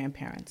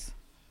great-grandparents.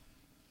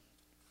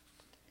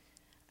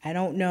 I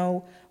don't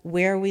know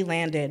where we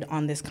landed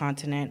on this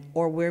continent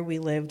or where we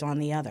lived on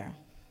the other.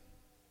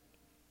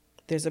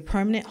 There's a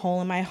permanent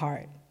hole in my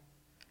heart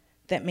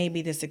that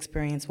maybe this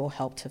experience will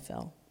help to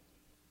fill.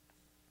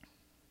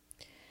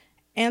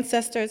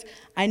 Ancestors,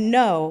 I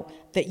know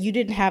that you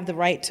didn't have the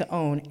right to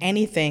own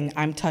anything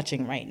I'm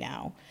touching right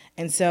now.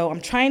 And so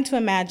I'm trying to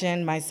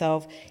imagine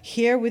myself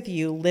here with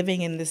you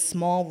living in this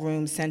small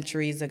room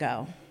centuries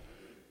ago,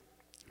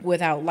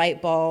 without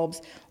light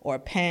bulbs or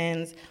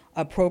pens,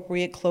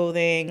 appropriate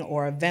clothing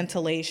or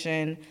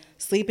ventilation,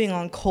 sleeping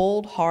on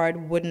cold,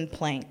 hard wooden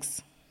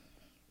planks.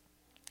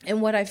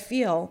 And what I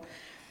feel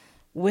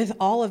with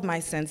all of my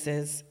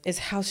senses is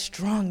how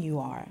strong you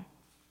are.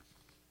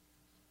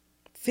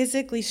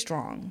 Physically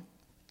strong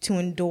to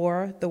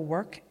endure the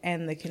work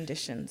and the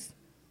conditions.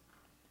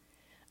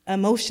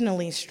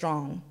 Emotionally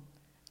strong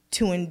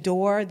to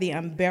endure the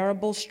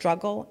unbearable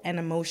struggle and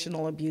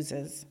emotional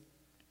abuses.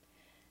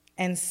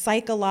 And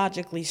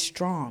psychologically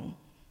strong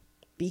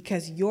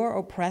because your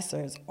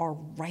oppressors are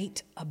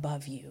right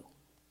above you,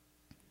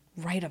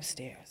 right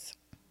upstairs.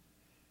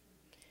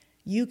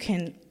 You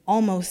can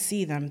almost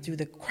see them through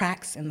the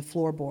cracks in the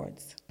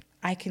floorboards.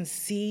 I can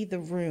see the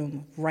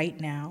room right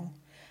now.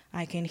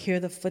 I can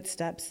hear the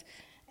footsteps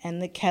and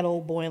the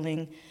kettle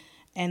boiling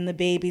and the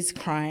babies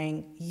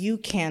crying. You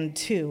can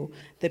too.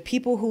 The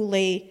people who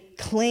lay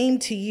claim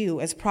to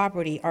you as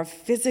property are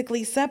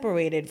physically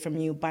separated from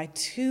you by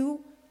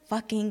 2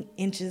 fucking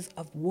inches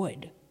of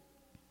wood.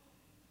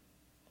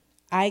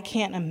 I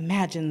can't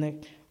imagine the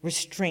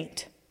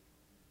restraint.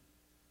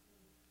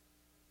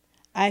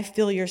 I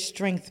feel your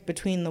strength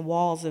between the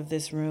walls of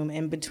this room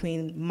and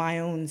between my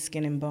own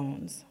skin and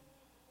bones.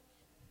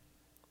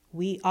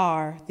 We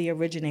are the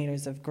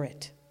originators of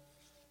grit.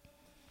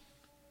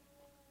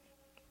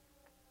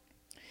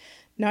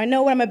 Now, I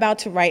know what I'm about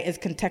to write is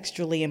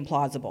contextually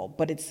implausible,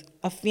 but it's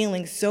a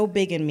feeling so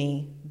big in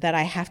me that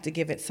I have to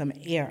give it some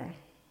air.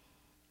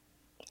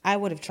 I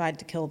would have tried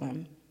to kill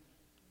them.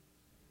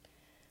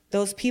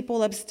 Those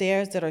people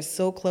upstairs that are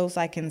so close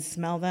I can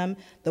smell them,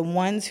 the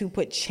ones who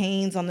put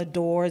chains on the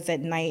doors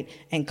at night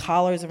and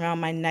collars around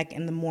my neck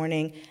in the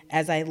morning,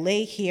 as I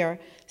lay here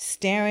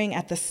staring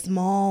at the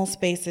small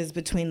spaces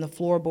between the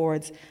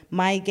floorboards,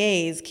 my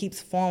gaze keeps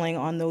falling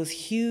on those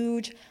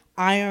huge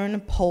iron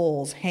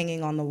poles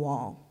hanging on the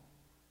wall.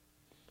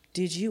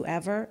 Did you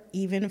ever,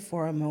 even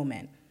for a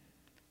moment,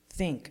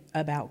 think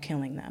about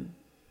killing them?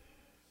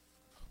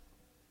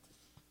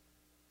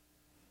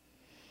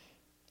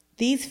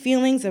 These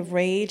feelings of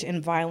rage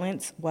and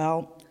violence,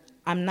 well,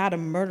 I'm not a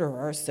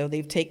murderer, so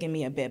they've taken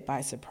me a bit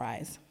by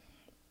surprise.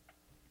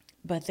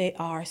 But they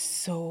are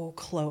so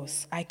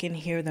close. I can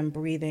hear them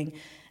breathing.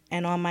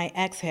 And on my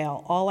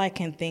exhale, all I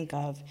can think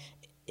of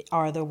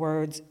are the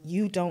words,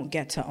 "You don't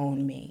get to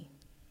own me."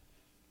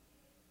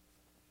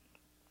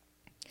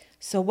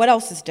 So what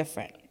else is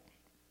different?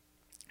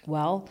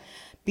 Well,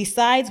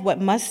 besides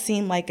what must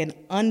seem like an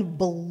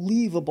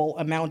unbelievable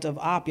amount of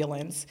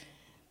opulence,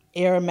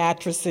 air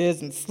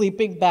mattresses and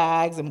sleeping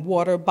bags and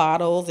water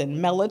bottles and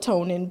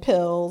melatonin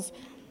pills.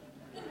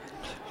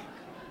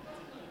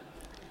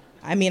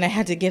 I mean, I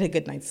had to get a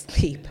good night's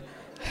sleep.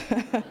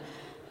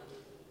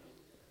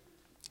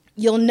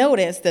 You'll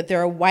notice that there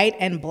are white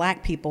and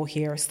black people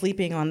here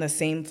sleeping on the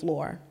same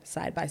floor,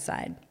 side by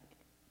side.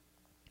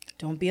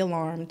 Don't be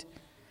alarmed.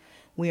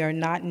 We are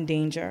not in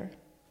danger,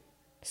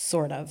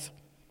 sort of.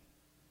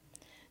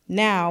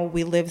 Now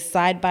we live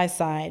side by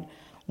side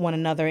one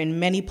another in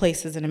many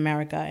places in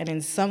America, and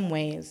in some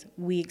ways,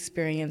 we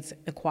experience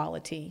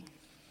equality.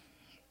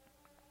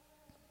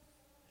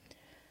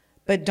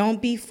 But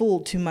don't be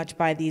fooled too much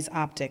by these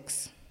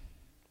optics.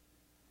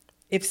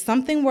 If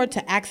something were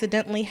to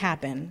accidentally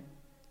happen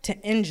to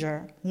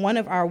injure one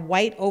of our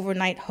white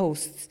overnight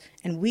hosts,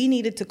 and we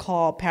needed to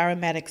call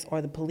paramedics or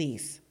the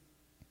police,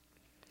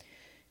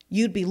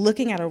 you'd be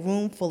looking at a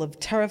room full of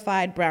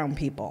terrified brown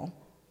people.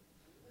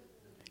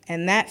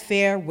 And that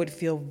fare would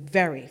feel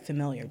very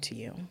familiar to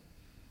you.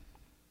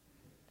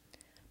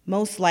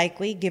 Most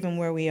likely, given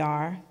where we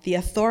are, the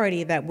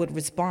authority that would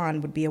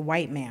respond would be a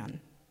white man.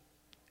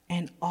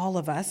 And all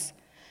of us,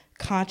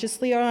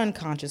 consciously or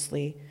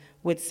unconsciously,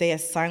 would say a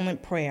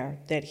silent prayer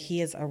that he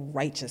is a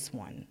righteous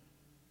one,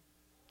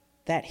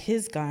 that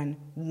his gun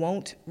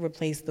won't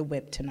replace the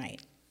whip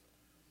tonight.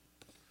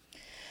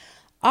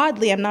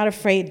 Oddly, I'm not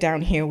afraid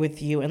down here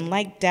with you, and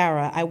like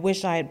Dara, I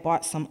wish I had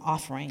bought some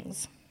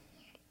offerings.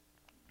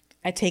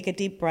 I take a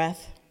deep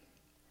breath.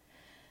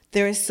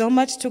 There is so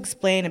much to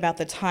explain about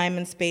the time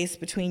and space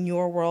between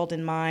your world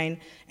and mine,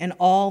 and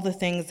all the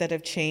things that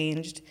have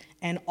changed,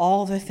 and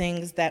all the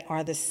things that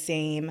are the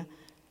same.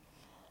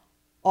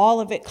 All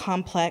of it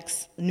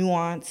complex,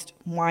 nuanced,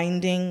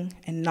 winding,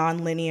 and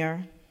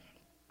nonlinear.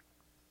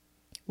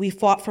 We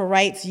fought for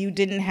rights you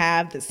didn't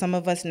have that some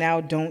of us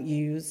now don't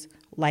use,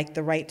 like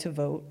the right to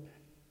vote.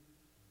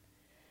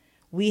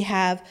 We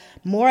have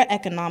more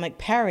economic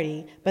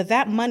parity, but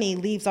that money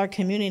leaves our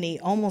community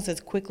almost as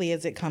quickly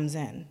as it comes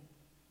in.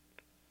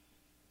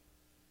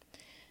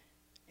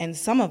 And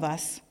some of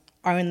us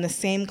are in the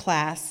same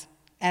class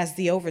as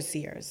the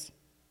overseers.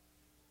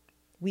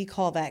 We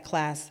call that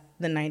class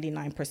the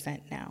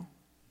 99% now.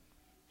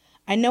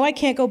 I know I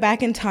can't go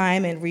back in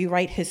time and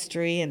rewrite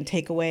history and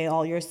take away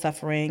all your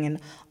suffering and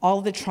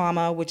all the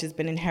trauma which has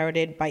been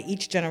inherited by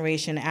each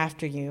generation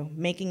after you,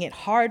 making it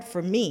hard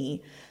for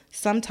me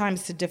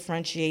sometimes to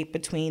differentiate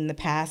between the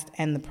past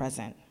and the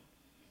present.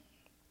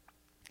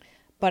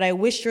 But I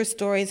wish your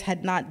stories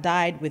had not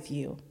died with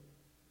you.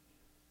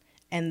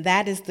 And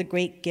that is the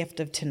great gift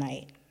of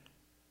tonight.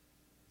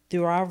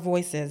 Through our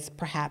voices,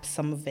 perhaps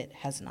some of it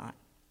has not.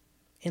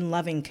 In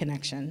loving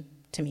connection,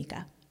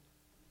 Tamika.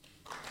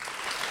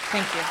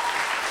 Thank you.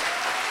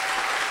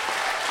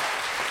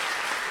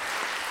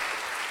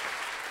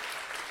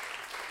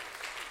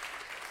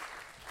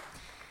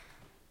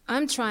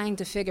 I'm trying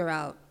to figure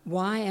out,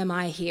 why am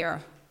I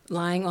here,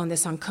 lying on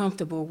this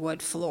uncomfortable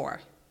wood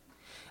floor?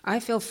 I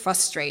feel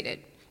frustrated,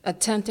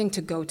 attempting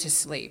to go to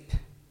sleep.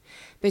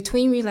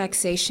 Between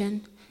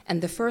relaxation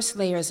and the first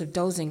layers of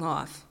dozing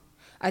off,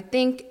 I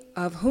think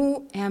of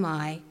who am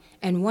I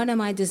and what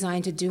am I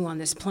designed to do on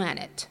this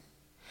planet?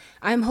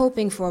 I'm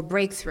hoping for a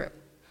breakthrough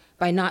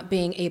by not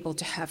being able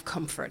to have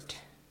comfort.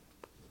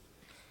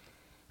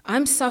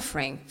 I'm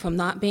suffering from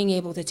not being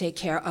able to take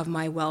care of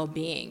my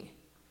well-being.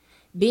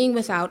 Being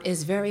without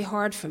is very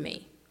hard for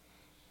me.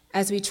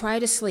 As we try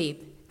to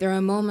sleep, there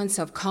are moments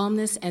of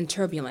calmness and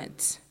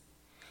turbulence.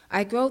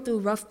 I go through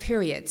rough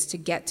periods to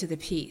get to the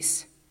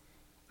peace.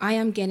 I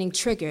am getting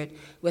triggered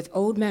with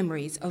old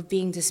memories of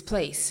being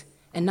displaced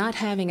and not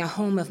having a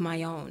home of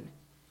my own.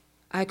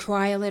 I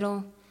cry a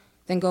little,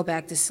 then go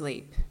back to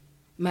sleep.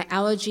 My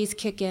allergies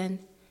kick in,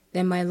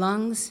 then my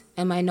lungs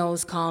and my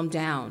nose calm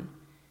down.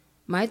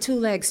 My 2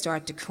 legs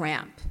start to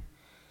cramp.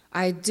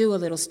 I do a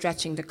little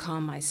stretching to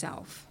calm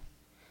myself.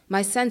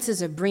 My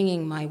senses are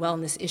bringing my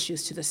wellness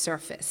issues to the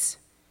surface.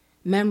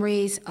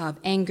 Memories of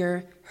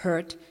anger,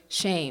 hurt,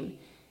 shame,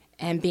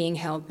 and being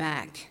held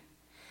back.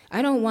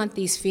 I don't want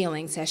these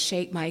feelings that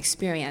shape my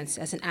experience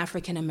as an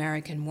African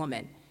American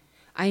woman.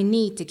 I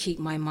need to keep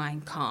my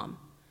mind calm.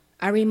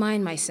 I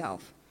remind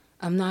myself,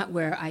 I'm not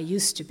where I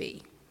used to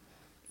be.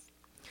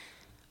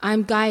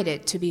 I'm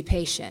guided to be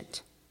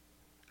patient.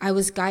 I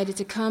was guided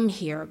to come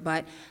here,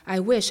 but I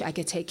wish I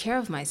could take care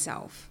of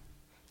myself,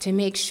 to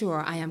make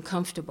sure I am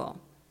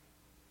comfortable.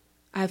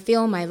 I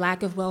feel my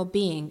lack of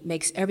well-being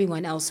makes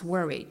everyone else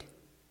worried.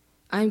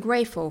 I'm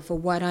grateful for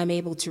what I'm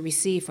able to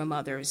receive from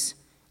others,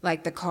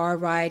 like the car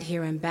ride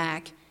here and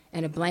back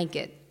and a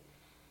blanket.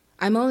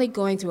 I'm only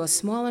going through a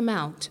small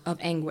amount of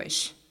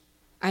anguish.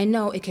 I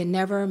know it can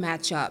never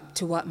match up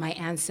to what my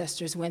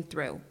ancestors went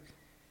through.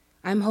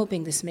 I'm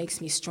hoping this makes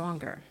me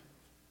stronger.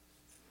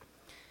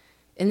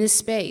 In this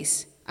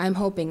space, I'm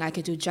hoping I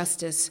could do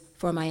justice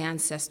for my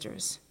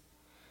ancestors.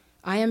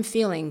 I am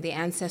feeling the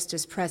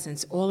ancestors'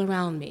 presence all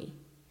around me.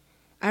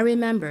 I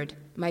remembered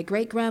my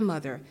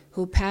great-grandmother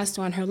who passed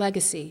on her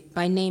legacy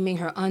by naming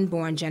her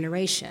unborn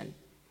generation.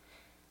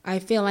 I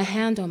feel a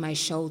hand on my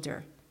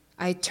shoulder.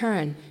 I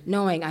turn,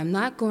 knowing I'm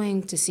not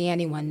going to see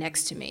anyone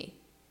next to me.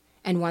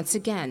 And once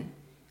again,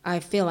 I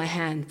feel a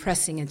hand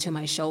pressing into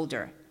my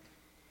shoulder.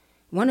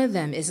 One of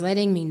them is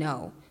letting me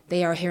know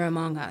they are here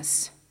among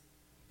us.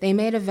 They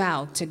made a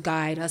vow to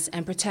guide us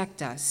and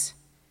protect us.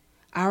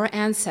 Our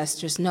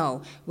ancestors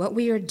know what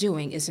we are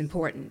doing is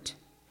important.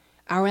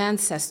 Our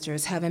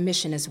ancestors have a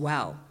mission as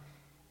well.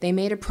 They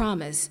made a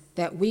promise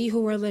that we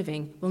who are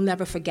living will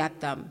never forget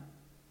them.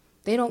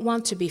 They don't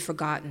want to be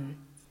forgotten.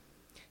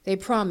 They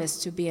promise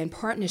to be in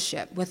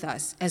partnership with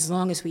us as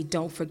long as we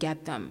don't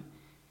forget them.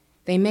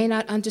 They may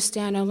not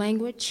understand our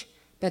language,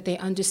 but they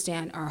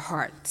understand our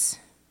hearts.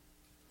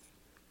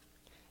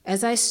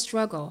 As I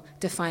struggle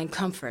to find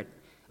comfort,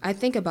 I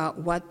think about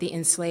what the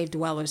enslaved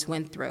dwellers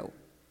went through.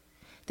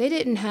 They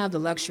didn't have the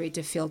luxury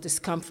to feel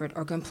discomfort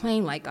or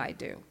complain like I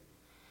do.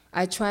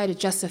 I try to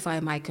justify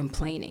my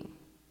complaining.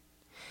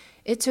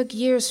 It took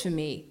years for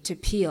me to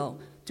peel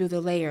through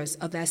the layers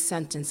of that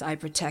sentence I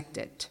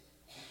protected.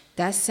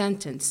 That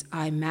sentence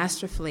I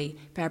masterfully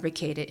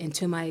fabricated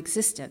into my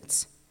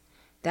existence.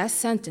 That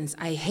sentence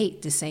I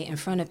hate to say in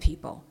front of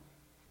people.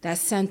 That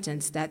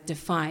sentence that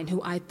defined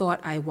who I thought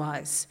I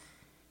was.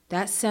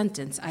 That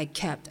sentence I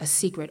kept a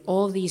secret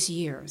all these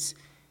years.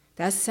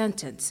 That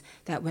sentence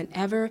that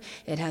whenever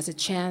it has a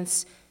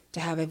chance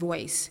to have a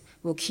voice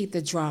will keep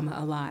the drama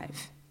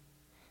alive.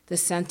 The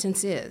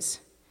sentence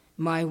is,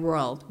 my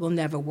world will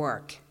never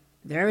work.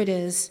 There it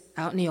is,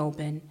 out in the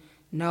open.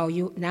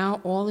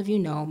 Now all of you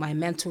know my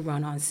mental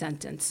run-on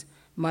sentence.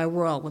 My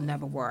world will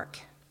never work.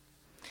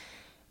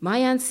 My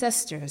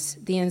ancestors,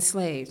 the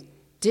enslaved,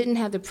 didn't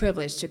have the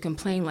privilege to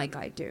complain like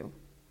I do.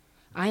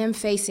 I am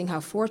facing how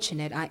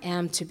fortunate I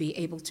am to be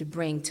able to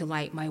bring to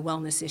light my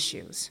wellness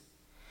issues.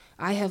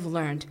 I have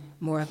learned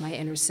more of my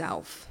inner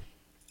self.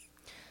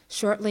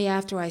 Shortly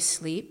after I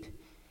sleep,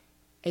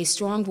 a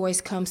strong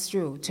voice comes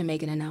through to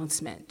make an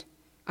announcement.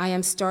 I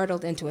am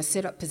startled into a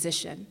sit-up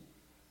position.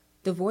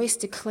 The voice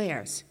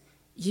declares,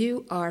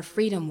 "You are a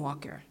freedom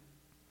walker."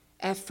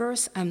 At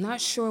first, I'm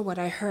not sure what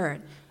I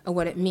heard or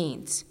what it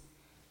means,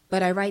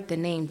 but I write the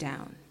name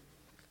down.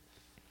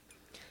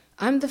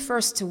 I'm the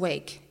first to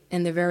wake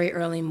in the very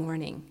early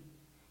morning.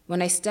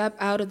 When I step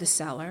out of the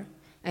cellar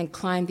and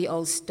climb the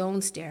old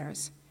stone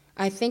stairs,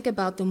 I think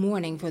about the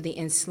morning for the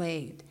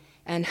enslaved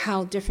and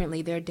how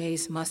differently their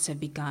days must have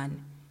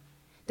begun.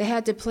 They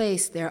had to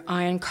place their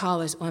iron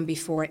collars on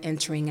before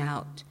entering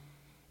out.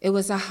 It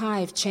was a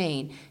hive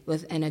chain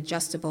with an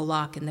adjustable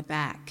lock in the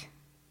back.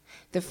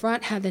 The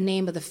front had the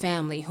name of the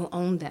family who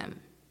owned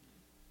them.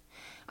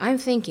 I'm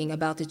thinking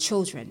about the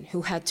children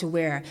who had to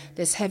wear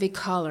this heavy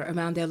collar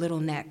around their little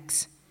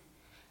necks.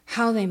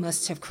 How they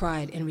must have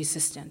cried in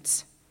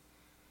resistance.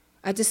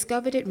 I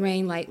discovered it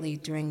rained lightly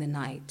during the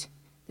night.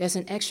 There's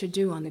an extra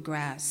dew on the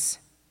grass.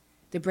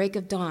 The break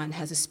of dawn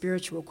has a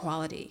spiritual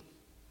quality.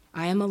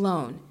 I am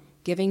alone,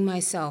 giving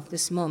myself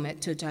this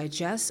moment to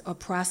digest or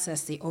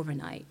process the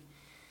overnight.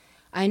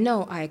 I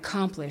know I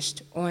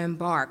accomplished or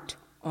embarked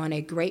on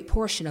a great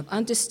portion of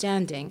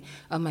understanding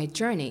of my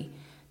journey,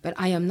 but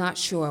I am not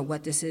sure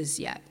what this is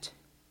yet.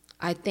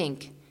 I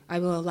think I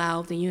will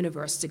allow the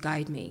universe to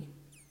guide me.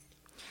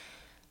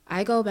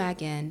 I go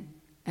back in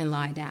and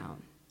lie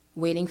down,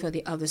 waiting for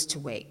the others to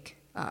wake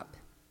up.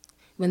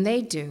 When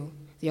they do,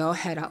 they all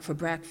head out for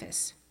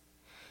breakfast.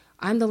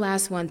 I'm the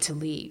last one to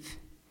leave.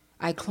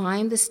 I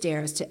climb the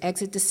stairs to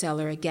exit the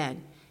cellar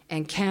again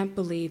and can't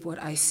believe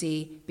what I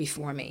see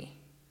before me.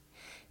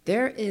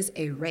 There is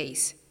a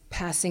race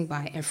passing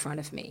by in front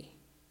of me.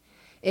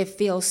 It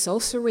feels so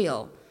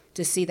surreal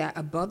to see that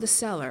above the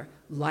cellar,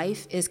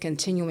 life is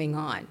continuing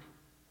on.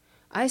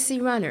 I see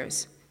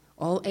runners,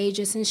 all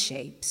ages and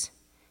shapes,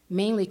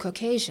 mainly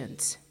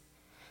Caucasians.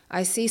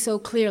 I see so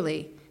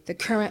clearly the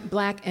current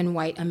black and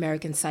white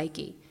American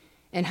psyche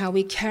and how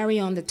we carry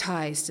on the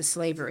ties to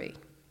slavery.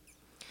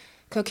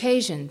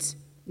 Caucasians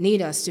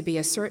need us to be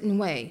a certain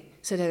way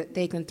so that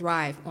they can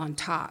thrive on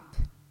top.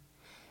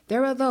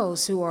 There are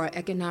those who are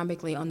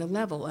economically on the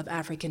level of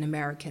African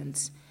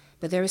Americans,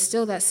 but there is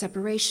still that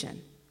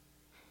separation.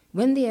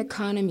 When the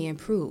economy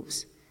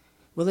improves,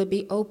 will it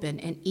be open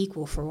and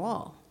equal for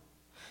all?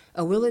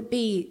 Or will it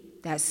be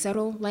that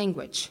subtle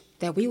language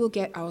that we will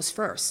get ours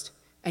first,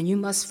 and you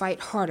must fight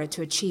harder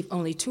to achieve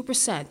only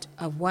 2%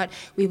 of what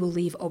we will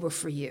leave over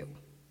for you?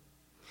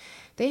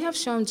 They have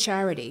shown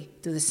charity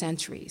through the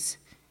centuries,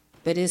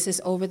 but is this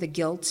over the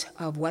guilt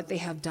of what they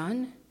have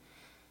done?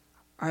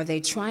 Are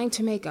they trying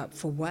to make up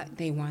for what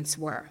they once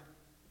were?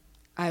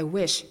 I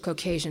wish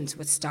Caucasians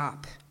would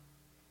stop.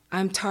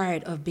 I'm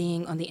tired of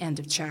being on the end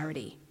of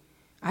charity.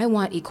 I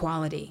want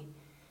equality.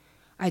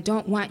 I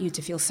don't want you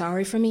to feel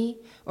sorry for me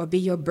or be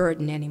your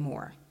burden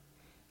anymore.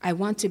 I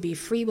want to be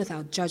free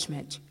without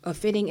judgment or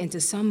fitting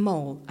into some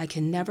mold I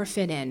can never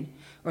fit in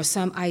or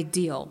some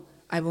ideal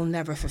I will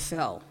never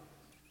fulfill.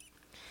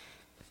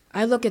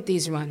 I look at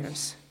these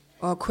runners,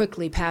 all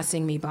quickly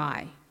passing me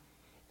by.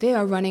 They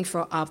are running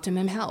for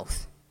optimum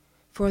health,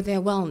 for their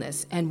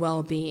wellness and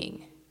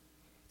well-being,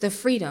 the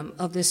freedom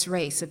of this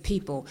race of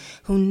people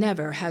who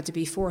never had to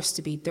be forced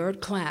to be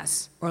third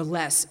class or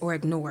less or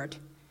ignored.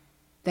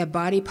 Their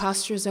body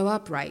postures are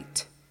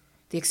upright.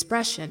 The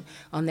expression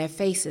on their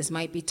faces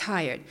might be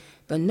tired,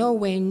 but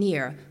nowhere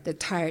near the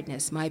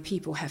tiredness my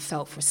people have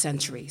felt for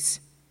centuries.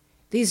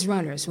 These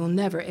runners will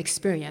never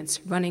experience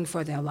running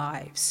for their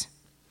lives.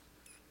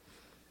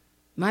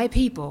 My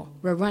people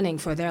were running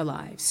for their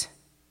lives.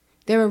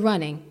 They were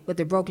running with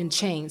the broken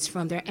chains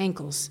from their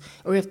ankles,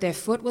 or if their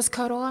foot was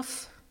cut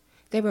off,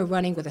 they were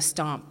running with a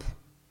stomp.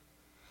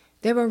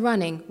 They were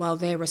running while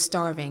they were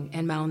starving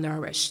and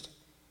malnourished.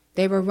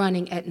 They were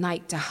running at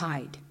night to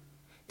hide.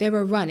 They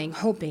were running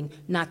hoping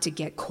not to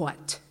get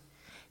caught.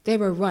 They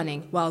were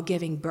running while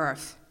giving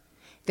birth.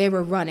 They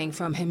were running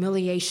from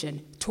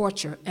humiliation,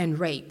 torture, and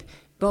rape,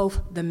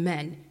 both the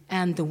men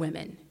and the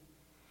women.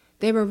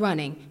 They were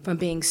running from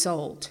being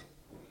sold.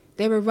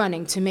 They were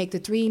running to make the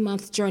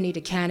 3-month journey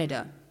to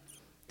Canada.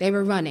 They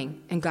were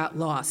running and got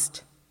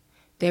lost.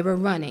 They were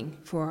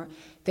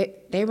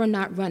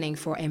not running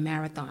for a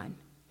marathon.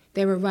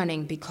 They were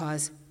running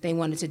because they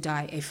wanted to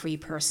die a free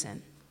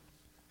person.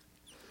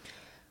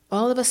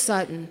 All of a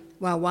sudden,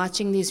 while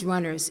watching these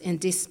runners in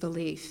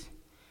disbelief,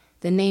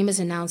 the name is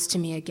announced to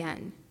me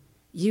again.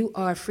 You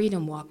are a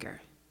freedom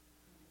walker.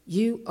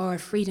 You are a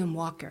freedom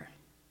walker.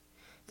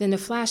 Then the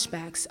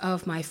flashbacks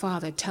of my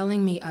father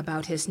telling me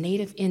about his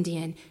native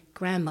Indian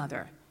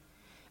grandmother.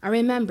 I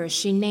remember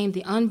she named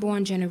the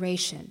unborn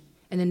generation,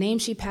 and the name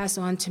she passed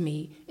on to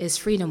me is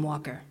Freedom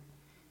Walker.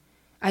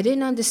 I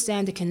didn't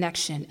understand the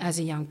connection as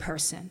a young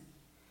person.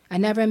 I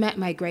never met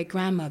my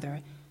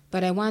great-grandmother,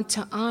 but I want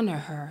to honor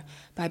her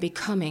by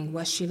becoming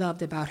what she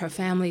loved about her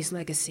family's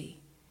legacy.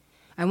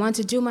 I want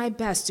to do my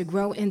best to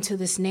grow into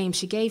this name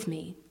she gave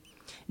me.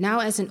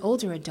 Now, as an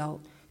older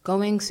adult,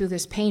 going through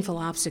this painful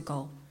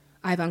obstacle,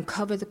 I've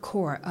uncovered the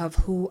core of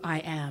who I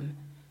am.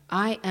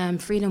 I am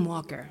Freedom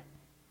Walker.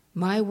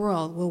 My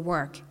world will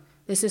work.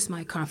 This is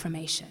my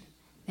confirmation.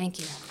 Thank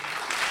you.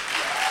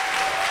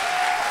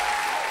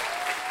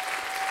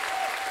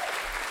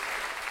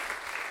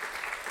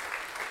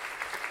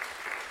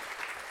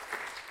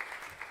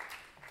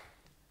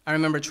 I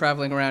remember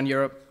traveling around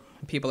Europe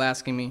and people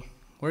asking me,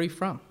 "Where are you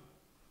from?"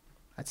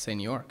 I'd say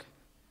New York.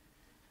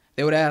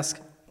 They would ask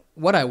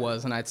what I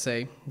was, and I'd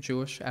say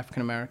Jewish,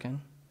 African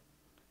American.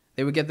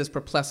 They would get this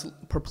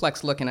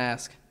perplexed look and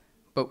ask,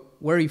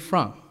 "But where are you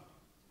from?"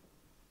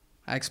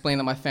 I explained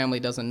that my family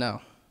doesn't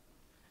know.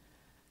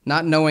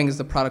 Not knowing is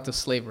the product of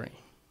slavery.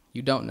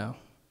 You don't know.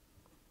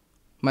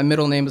 My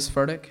middle name is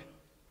Furtick.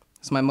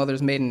 It's my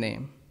mother's maiden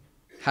name.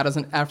 How does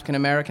an African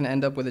American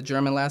end up with a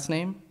German last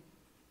name?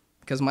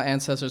 Because my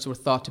ancestors were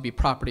thought to be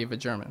property of a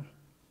German.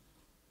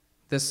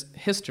 This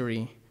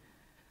history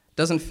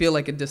doesn't feel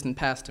like a distant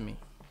past to me.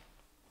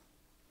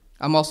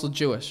 I'm also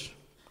Jewish.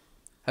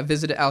 I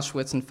visited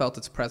Auschwitz and felt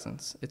its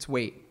presence, its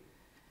weight.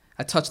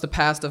 I touched the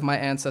past of my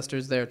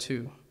ancestors there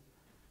too.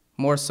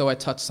 More so, I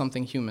touched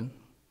something human.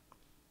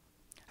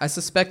 I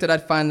suspected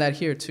I'd find that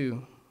here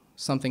too,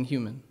 something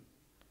human.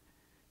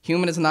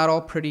 Human is not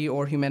all pretty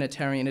or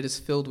humanitarian. It is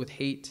filled with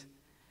hate,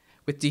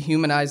 with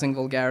dehumanizing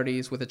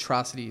vulgarities, with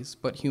atrocities,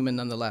 but human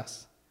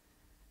nonetheless.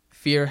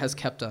 Fear has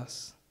kept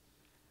us.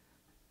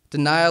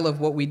 Denial of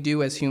what we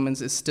do as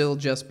humans is still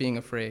just being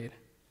afraid.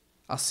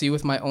 I'll see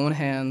with my own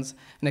hands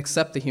and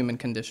accept the human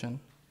condition.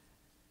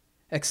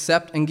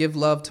 Accept and give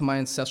love to my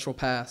ancestral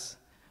past,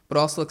 but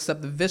also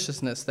accept the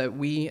viciousness that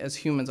we as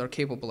humans are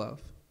capable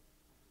of.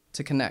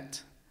 To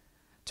connect,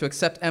 to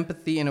accept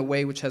empathy in a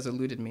way which has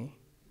eluded me,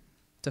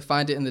 to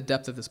find it in the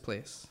depth of this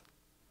place.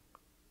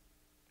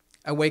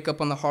 I wake up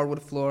on the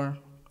hardwood floor,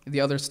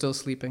 the others still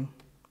sleeping.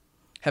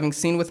 having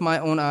seen with my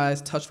own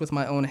eyes, touched with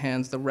my own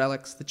hands the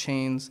relics, the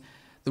chains,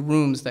 the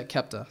rooms that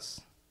kept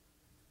us,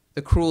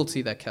 the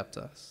cruelty that kept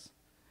us,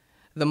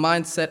 the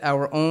mindset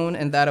our own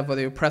and that of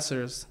other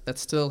oppressors that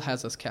still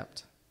has us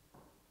kept.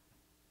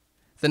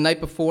 The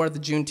night before the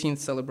Juneteenth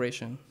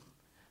celebration,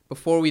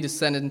 before we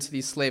descended into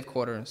these slave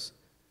quarters,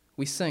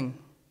 we sing.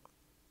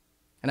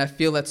 And I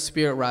feel that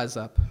spirit rise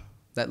up,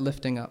 that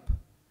lifting up,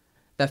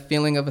 that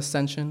feeling of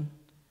ascension,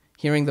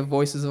 hearing the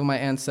voices of my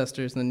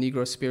ancestors and the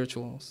Negro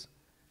spirituals,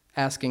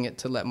 asking it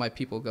to let my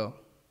people go.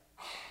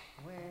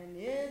 When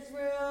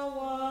Israel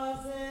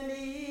was in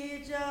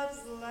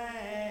Egypt's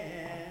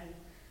land,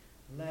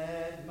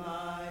 let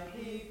my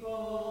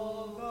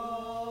people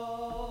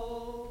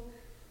go.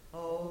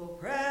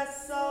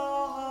 Oppressed so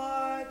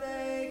hard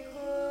they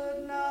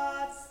could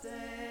not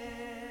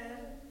stand.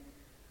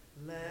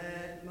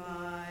 Let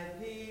my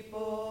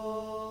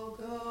people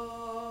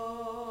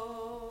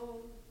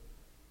go.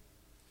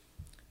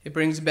 It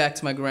brings me back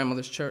to my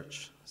grandmother's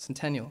church,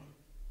 Centennial.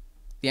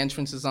 The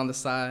entrance is on the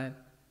side,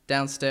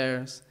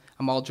 downstairs,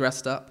 I'm all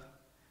dressed up.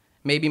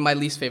 Maybe my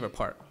least favorite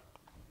part.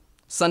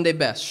 Sunday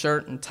best,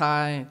 shirt and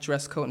tie,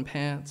 dress coat and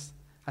pants.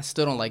 I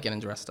still don't like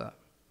getting dressed up.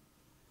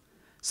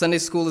 Sunday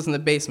school is in the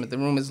basement. The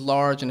room is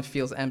large and it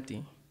feels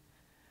empty.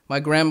 My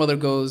grandmother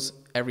goes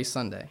every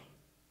Sunday,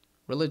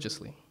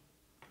 religiously.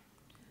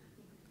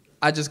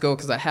 I just go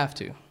because I have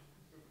to.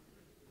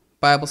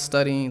 Bible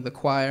study, the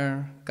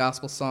choir,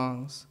 gospel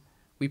songs.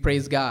 We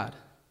praise God.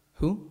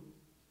 Who?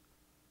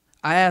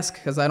 I ask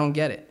because I don't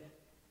get it,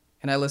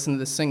 and I listen to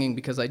the singing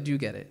because I do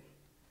get it.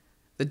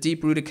 The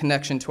deep-rooted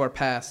connection to our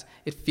past,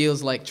 it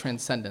feels like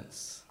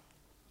transcendence.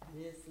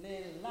 This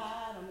little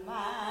light of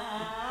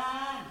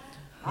mine,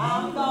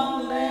 I'm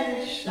gonna let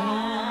it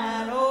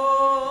shine.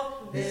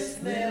 Oh,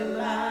 this little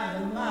light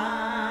of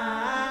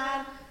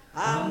mine,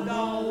 I'm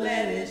gonna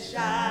let it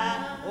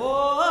shine.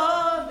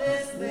 Oh,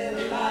 this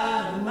little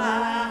light of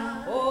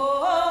mine,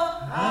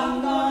 oh,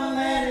 I'm gonna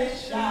let it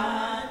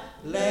shine.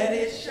 Let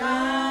it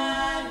shine.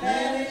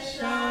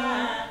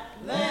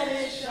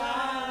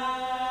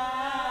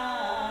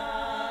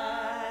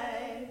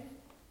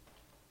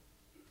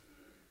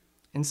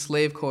 In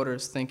slave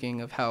quarters, thinking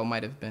of how it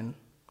might have been.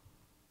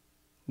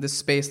 This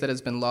space that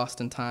has been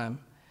lost in time,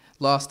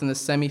 lost in the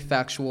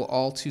semi-factual,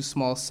 all too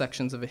small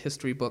sections of a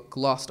history book,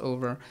 glossed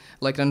over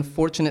like an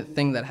unfortunate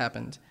thing that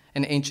happened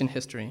in ancient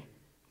history.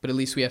 But at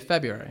least we have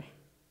February,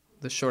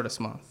 the shortest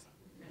month.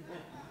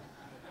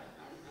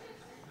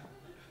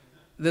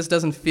 This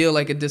doesn't feel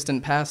like a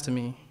distant past to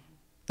me.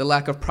 The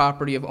lack of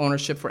property, of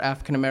ownership for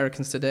African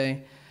Americans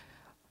today,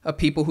 a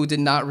people who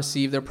did not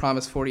receive their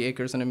promised 40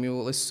 acres and a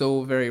mule, is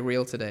so very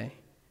real today.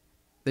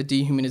 The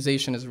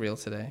dehumanization is real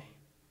today.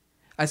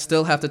 I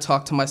still have to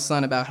talk to my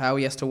son about how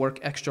he has to work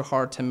extra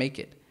hard to make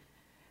it,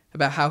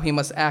 about how he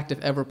must act if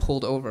ever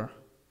pulled over,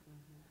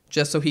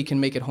 just so he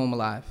can make it home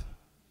alive.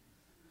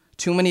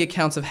 Too many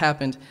accounts have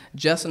happened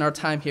just in our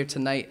time here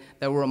tonight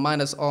that will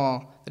remind us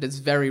all that it's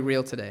very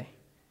real today.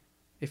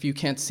 If you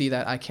can't see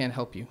that, I can't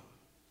help you.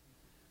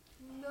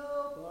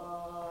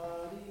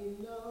 Nobody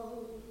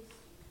knows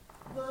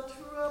the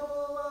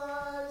trouble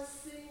I've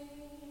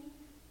seen.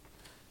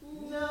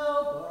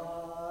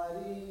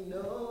 Nobody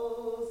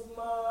knows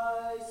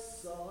my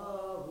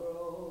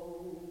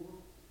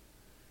sorrow.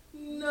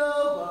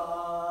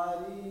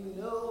 Nobody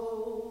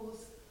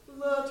knows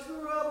the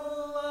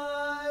trouble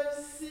I've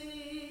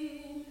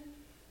seen.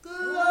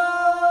 Glory,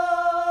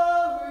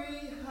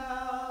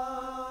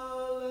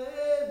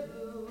 hallelujah.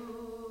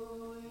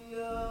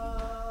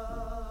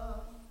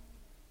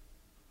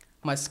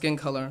 My skin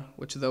color,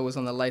 which though is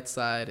on the light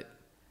side,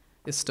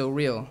 is still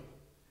real,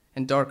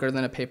 and darker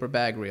than a paper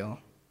bag reel,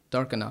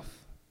 dark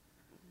enough.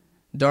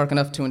 Dark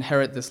enough to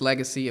inherit this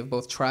legacy of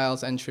both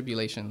trials and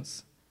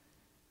tribulations,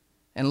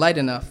 and light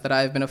enough that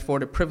I have been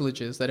afforded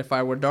privileges that if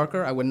I were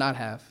darker, I would not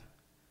have.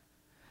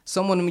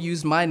 Someone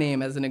used my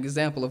name as an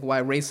example of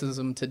why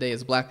racism today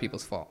is black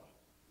people's fault.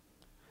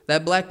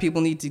 That black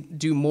people need to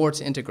do more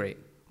to integrate.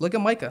 Look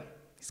at Micah.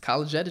 He's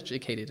college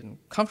educated and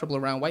comfortable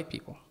around white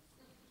people.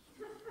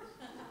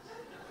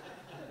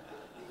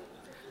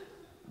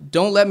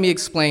 Don't let me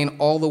explain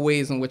all the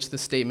ways in which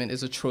this statement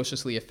is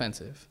atrociously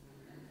offensive.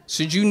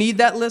 Should you need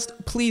that list,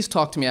 please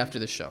talk to me after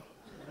the show.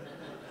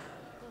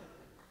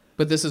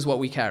 But this is what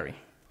we carry.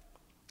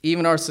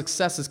 Even our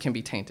successes can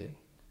be tainted.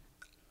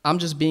 I'm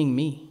just being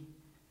me.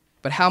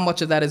 But how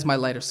much of that is my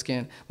lighter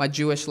skin, my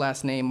Jewish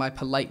last name, my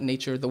polite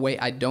nature, the way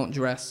I don't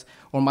dress,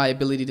 or my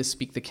ability to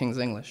speak the King's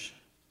English?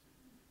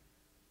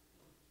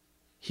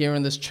 Here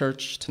in this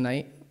church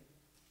tonight,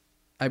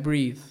 I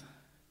breathe.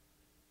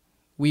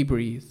 We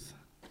breathe.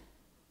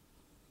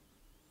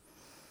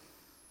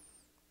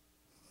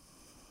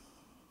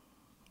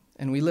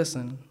 And we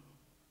listen.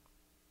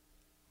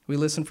 We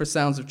listen for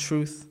sounds of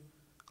truth,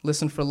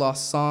 listen for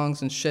lost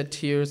songs, and shed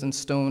tears in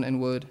stone and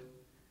wood.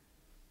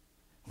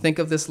 Think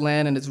of this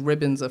land and its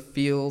ribbons of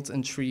fields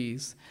and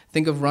trees.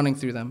 Think of running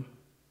through them,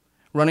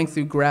 running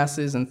through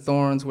grasses and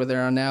thorns where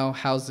there are now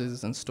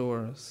houses and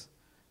stores.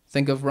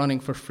 Think of running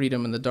for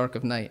freedom in the dark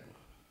of night.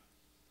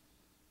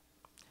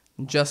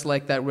 And just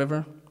like that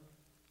river,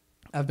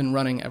 I've been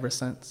running ever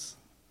since.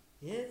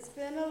 It's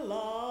been a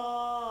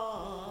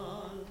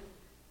long,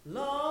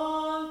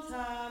 long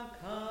time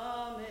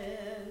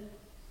coming,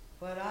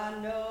 but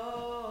I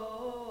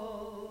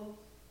know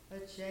a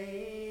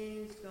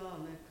change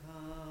gonna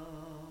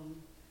come.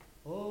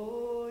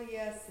 Oh,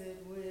 yes,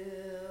 it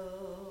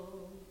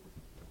will.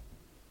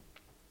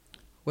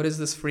 What is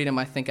this freedom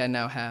I think I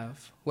now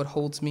have? What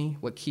holds me?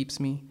 What keeps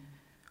me?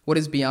 What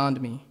is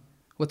beyond me?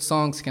 What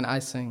songs can I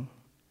sing?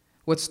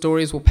 What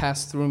stories will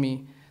pass through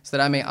me so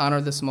that I may honor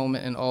this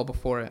moment and all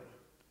before it?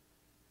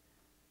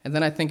 And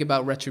then I think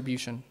about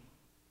retribution.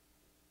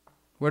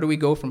 Where do we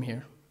go from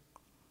here?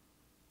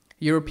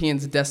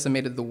 Europeans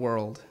decimated the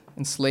world,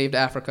 enslaved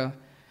Africa,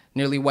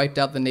 nearly wiped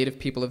out the native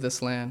people of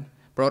this land,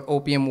 brought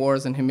opium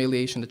wars and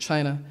humiliation to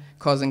China,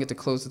 causing it to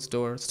close its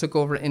doors, took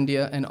over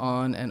India, and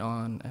on and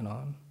on and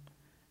on.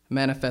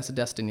 Manifest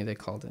destiny, they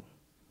called it.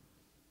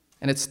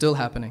 And it's still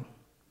happening.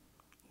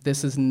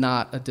 This is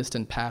not a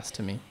distant past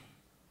to me.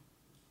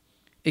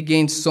 It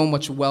gained so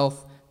much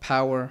wealth,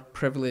 power,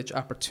 privilege,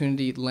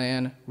 opportunity,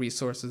 land,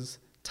 resources,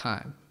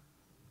 time.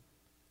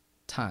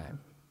 Time.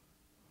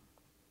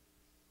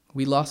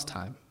 We lost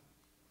time.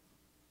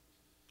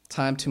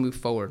 Time to move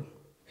forward.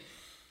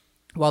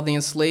 While the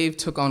enslaved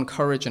took on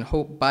courage and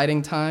hope,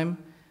 biding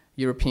time,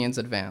 Europeans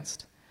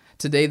advanced.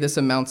 Today, this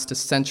amounts to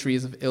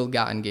centuries of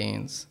ill-gotten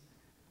gains.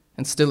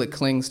 And still it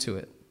clings to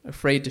it,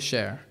 afraid to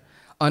share,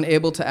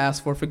 unable to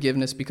ask for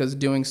forgiveness because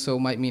doing so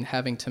might mean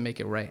having to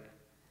make it right.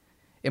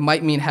 It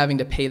might mean having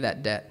to pay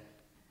that debt.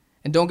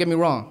 And don't get me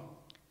wrong,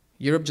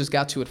 Europe just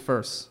got to it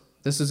first.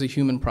 This is a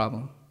human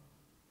problem.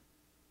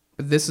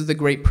 But this is the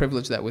great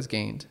privilege that was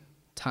gained,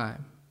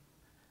 time.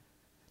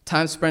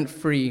 Time spent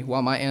free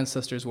while my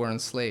ancestors were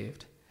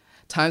enslaved.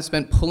 Time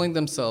spent pulling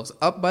themselves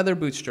up by their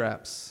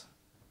bootstraps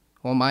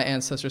while my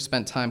ancestors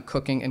spent time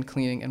cooking and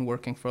cleaning and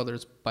working for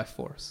others by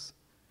force.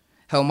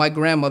 Hell, my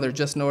grandmother,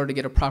 just in order to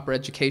get a proper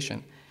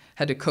education,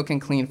 had to cook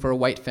and clean for a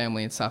white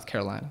family in South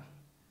Carolina.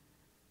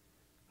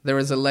 There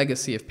is a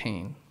legacy of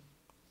pain.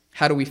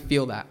 How do we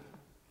feel that?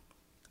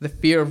 The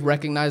fear of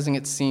recognizing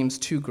it seems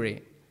too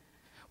great.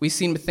 We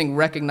seem to think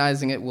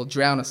recognizing it will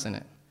drown us in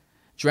it,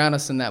 drown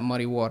us in that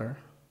muddy water,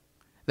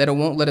 that it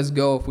won't let us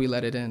go if we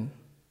let it in,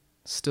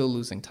 still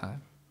losing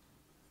time.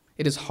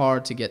 It is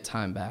hard to get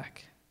time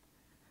back.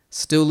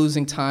 Still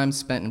losing time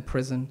spent in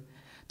prison,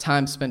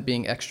 time spent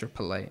being extra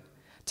polite,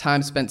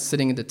 time spent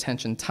sitting in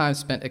detention, time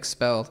spent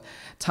expelled,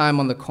 time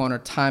on the corner,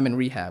 time in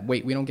rehab.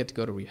 Wait, we don't get to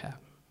go to rehab.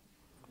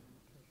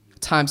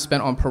 Time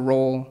spent on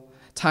parole,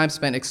 time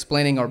spent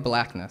explaining our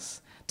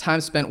blackness,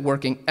 time spent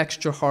working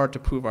extra hard to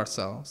prove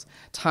ourselves,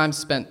 time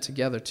spent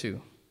together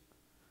too.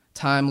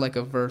 Time like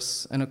a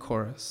verse and a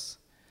chorus,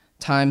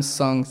 time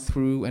sung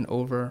through and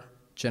over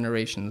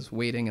generations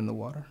waiting in the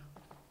water.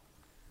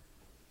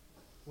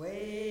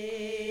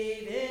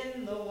 Wade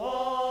in the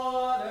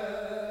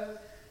water,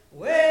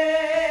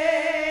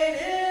 wade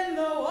in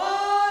the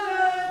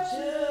water,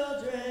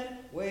 children,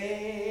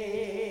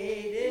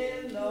 wade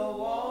in the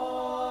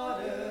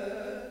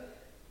water.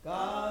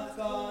 God's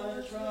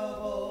gonna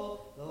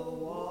trouble the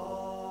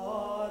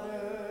water.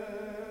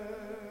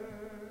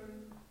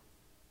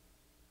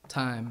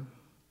 Time.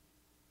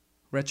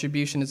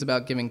 Retribution is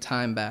about giving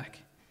time back.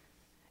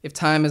 If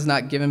time is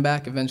not given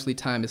back, eventually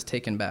time is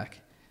taken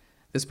back.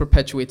 This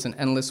perpetuates an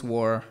endless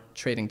war,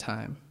 trading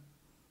time.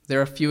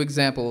 There are few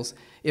examples,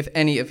 if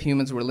any, of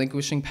humans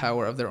relinquishing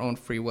power of their own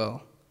free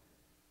will.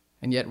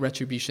 And yet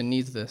retribution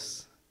needs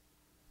this.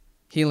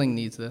 Healing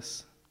needs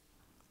this.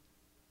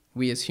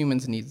 We as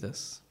humans need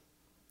this.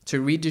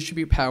 To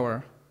redistribute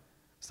power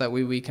so that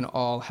we can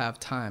all have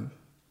time.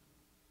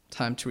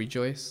 Time to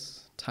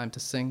rejoice, time to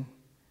sing.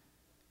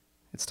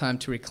 It's time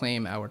to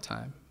reclaim our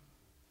time.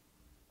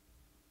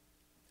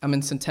 I'm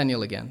in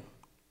Centennial again.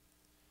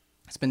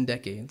 It's been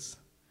decades.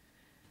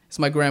 It's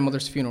my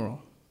grandmother's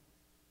funeral.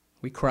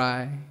 We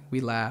cry,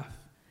 we laugh,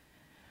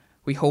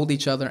 we hold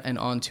each other and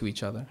onto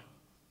each other.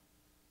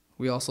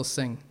 We also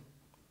sing.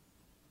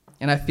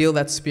 And I feel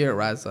that spirit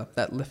rise up,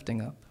 that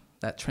lifting up,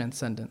 that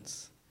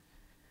transcendence,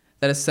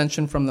 that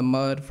ascension from the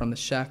mud, from the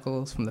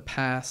shackles, from the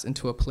past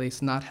into a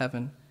place not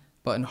heaven,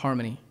 but in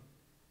harmony.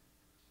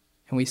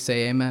 And we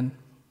say amen.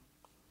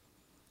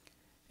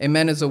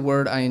 Amen is a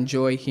word I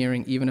enjoy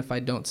hearing even if I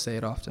don't say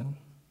it often.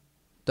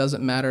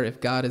 Doesn't matter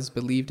if God is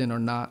believed in or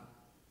not.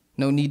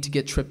 No need to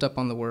get tripped up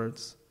on the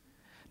words.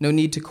 No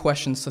need to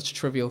question such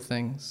trivial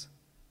things.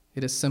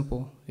 It is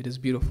simple. It is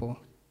beautiful.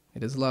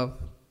 It is love.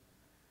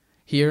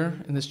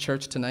 Here in this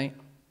church tonight,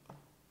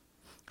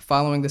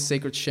 following the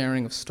sacred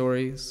sharing of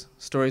stories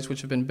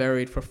which have been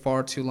buried for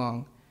far too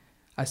long,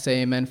 I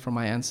say amen for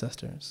my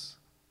ancestors.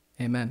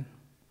 Amen.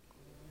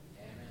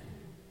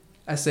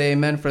 I say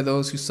amen for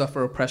those who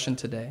suffer oppression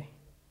today.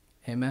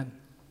 Amen.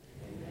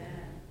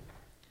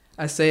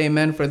 I say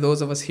amen for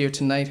those of us here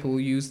tonight who will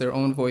use their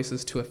own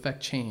voices to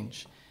effect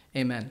change.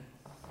 Amen.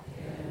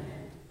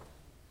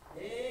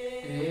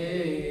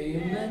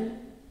 Amen.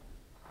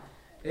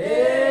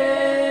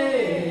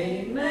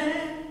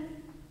 Amen.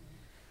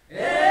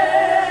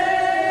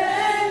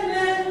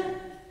 Amen.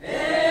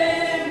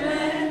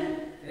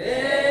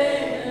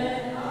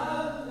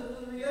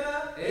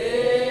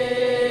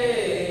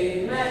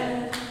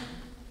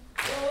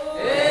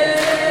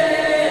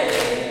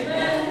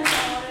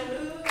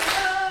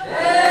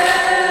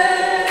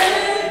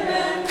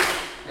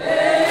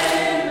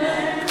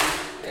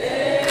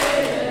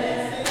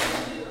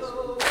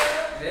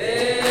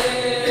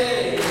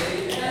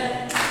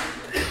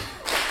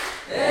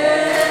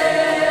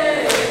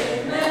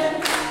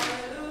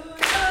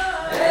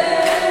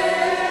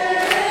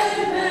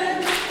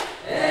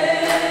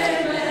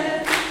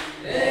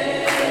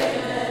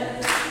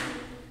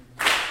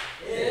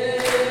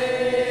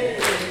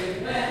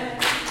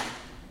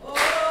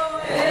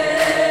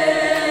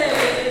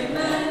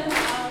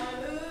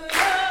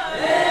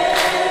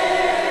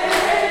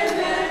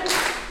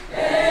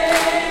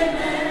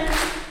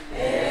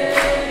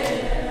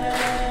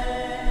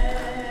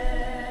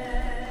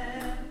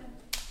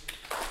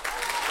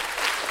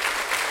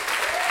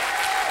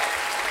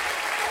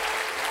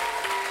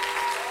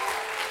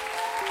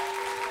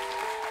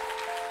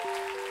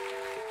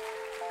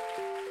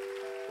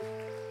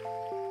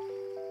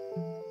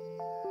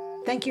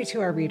 Thank you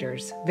to our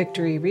readers,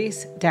 Victory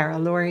Reese, Dara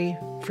Laurie,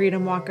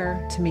 Freedom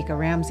Walker, Tamika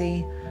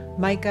Ramsey,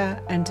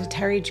 Micah, and to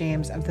Terry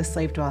James of the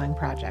Slave Dwelling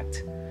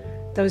Project.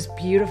 Those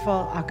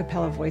beautiful a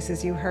cappella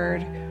voices you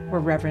heard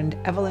were Reverend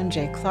Evelyn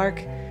J.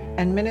 Clark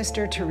and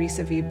Minister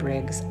Teresa V.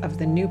 Briggs of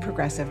the New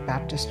Progressive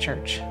Baptist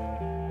Church.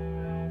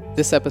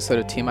 This episode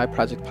of TMI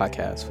Project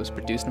Podcast was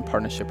produced in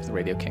partnership with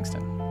Radio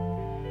Kingston.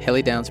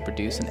 Haley Downs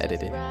produced and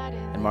edited,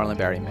 and Marlon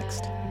Barry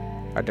mixed.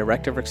 Our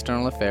Director of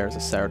External Affairs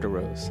is Sarah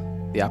DeRose.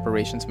 The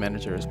Operations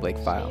Manager is Blake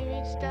File.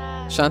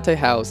 Shante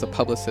Howe is the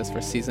publicist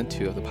for Season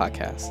 2 of the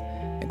podcast,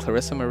 and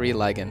Clarissa Marie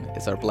Ligon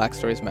is our Black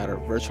Stories Matter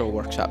virtual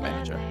workshop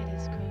manager.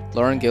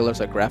 Lauren Gill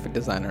is our graphic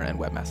designer and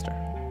webmaster.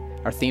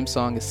 Our theme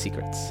song is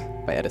Secrets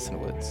by Edison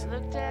Woods.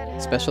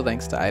 Special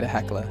thanks to Ida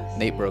Hackla,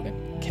 Nate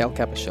Brogan, Kale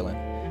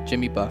Kapashilin,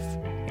 Jimmy Buff,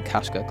 and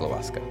Kashka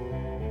Glawaska.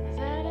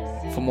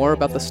 For more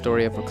about the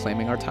story of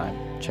reclaiming our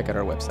time, check out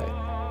our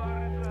website.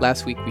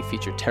 Last week, we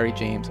featured Terry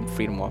James and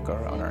Freedom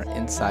Walker on our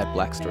Inside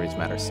Black Stories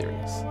Matter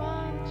series.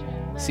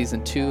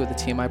 Season 2 of the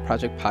TMI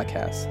Project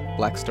podcast,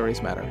 Black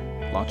Stories Matter,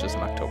 launches in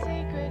October.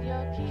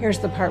 Here's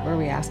the part where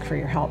we ask for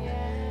your help.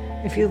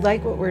 If you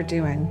like what we're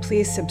doing,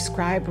 please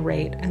subscribe,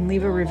 rate, and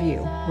leave a review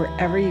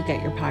wherever you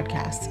get your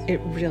podcasts.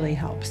 It really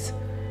helps.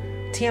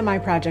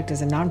 TMI Project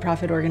is a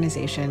nonprofit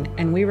organization,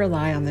 and we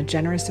rely on the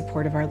generous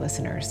support of our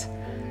listeners.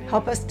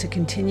 Help us to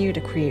continue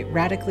to create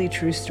radically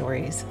true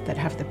stories that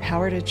have the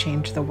power to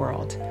change the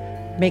world.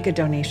 Make a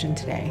donation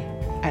today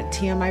at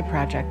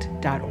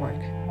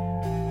tmiproject.org.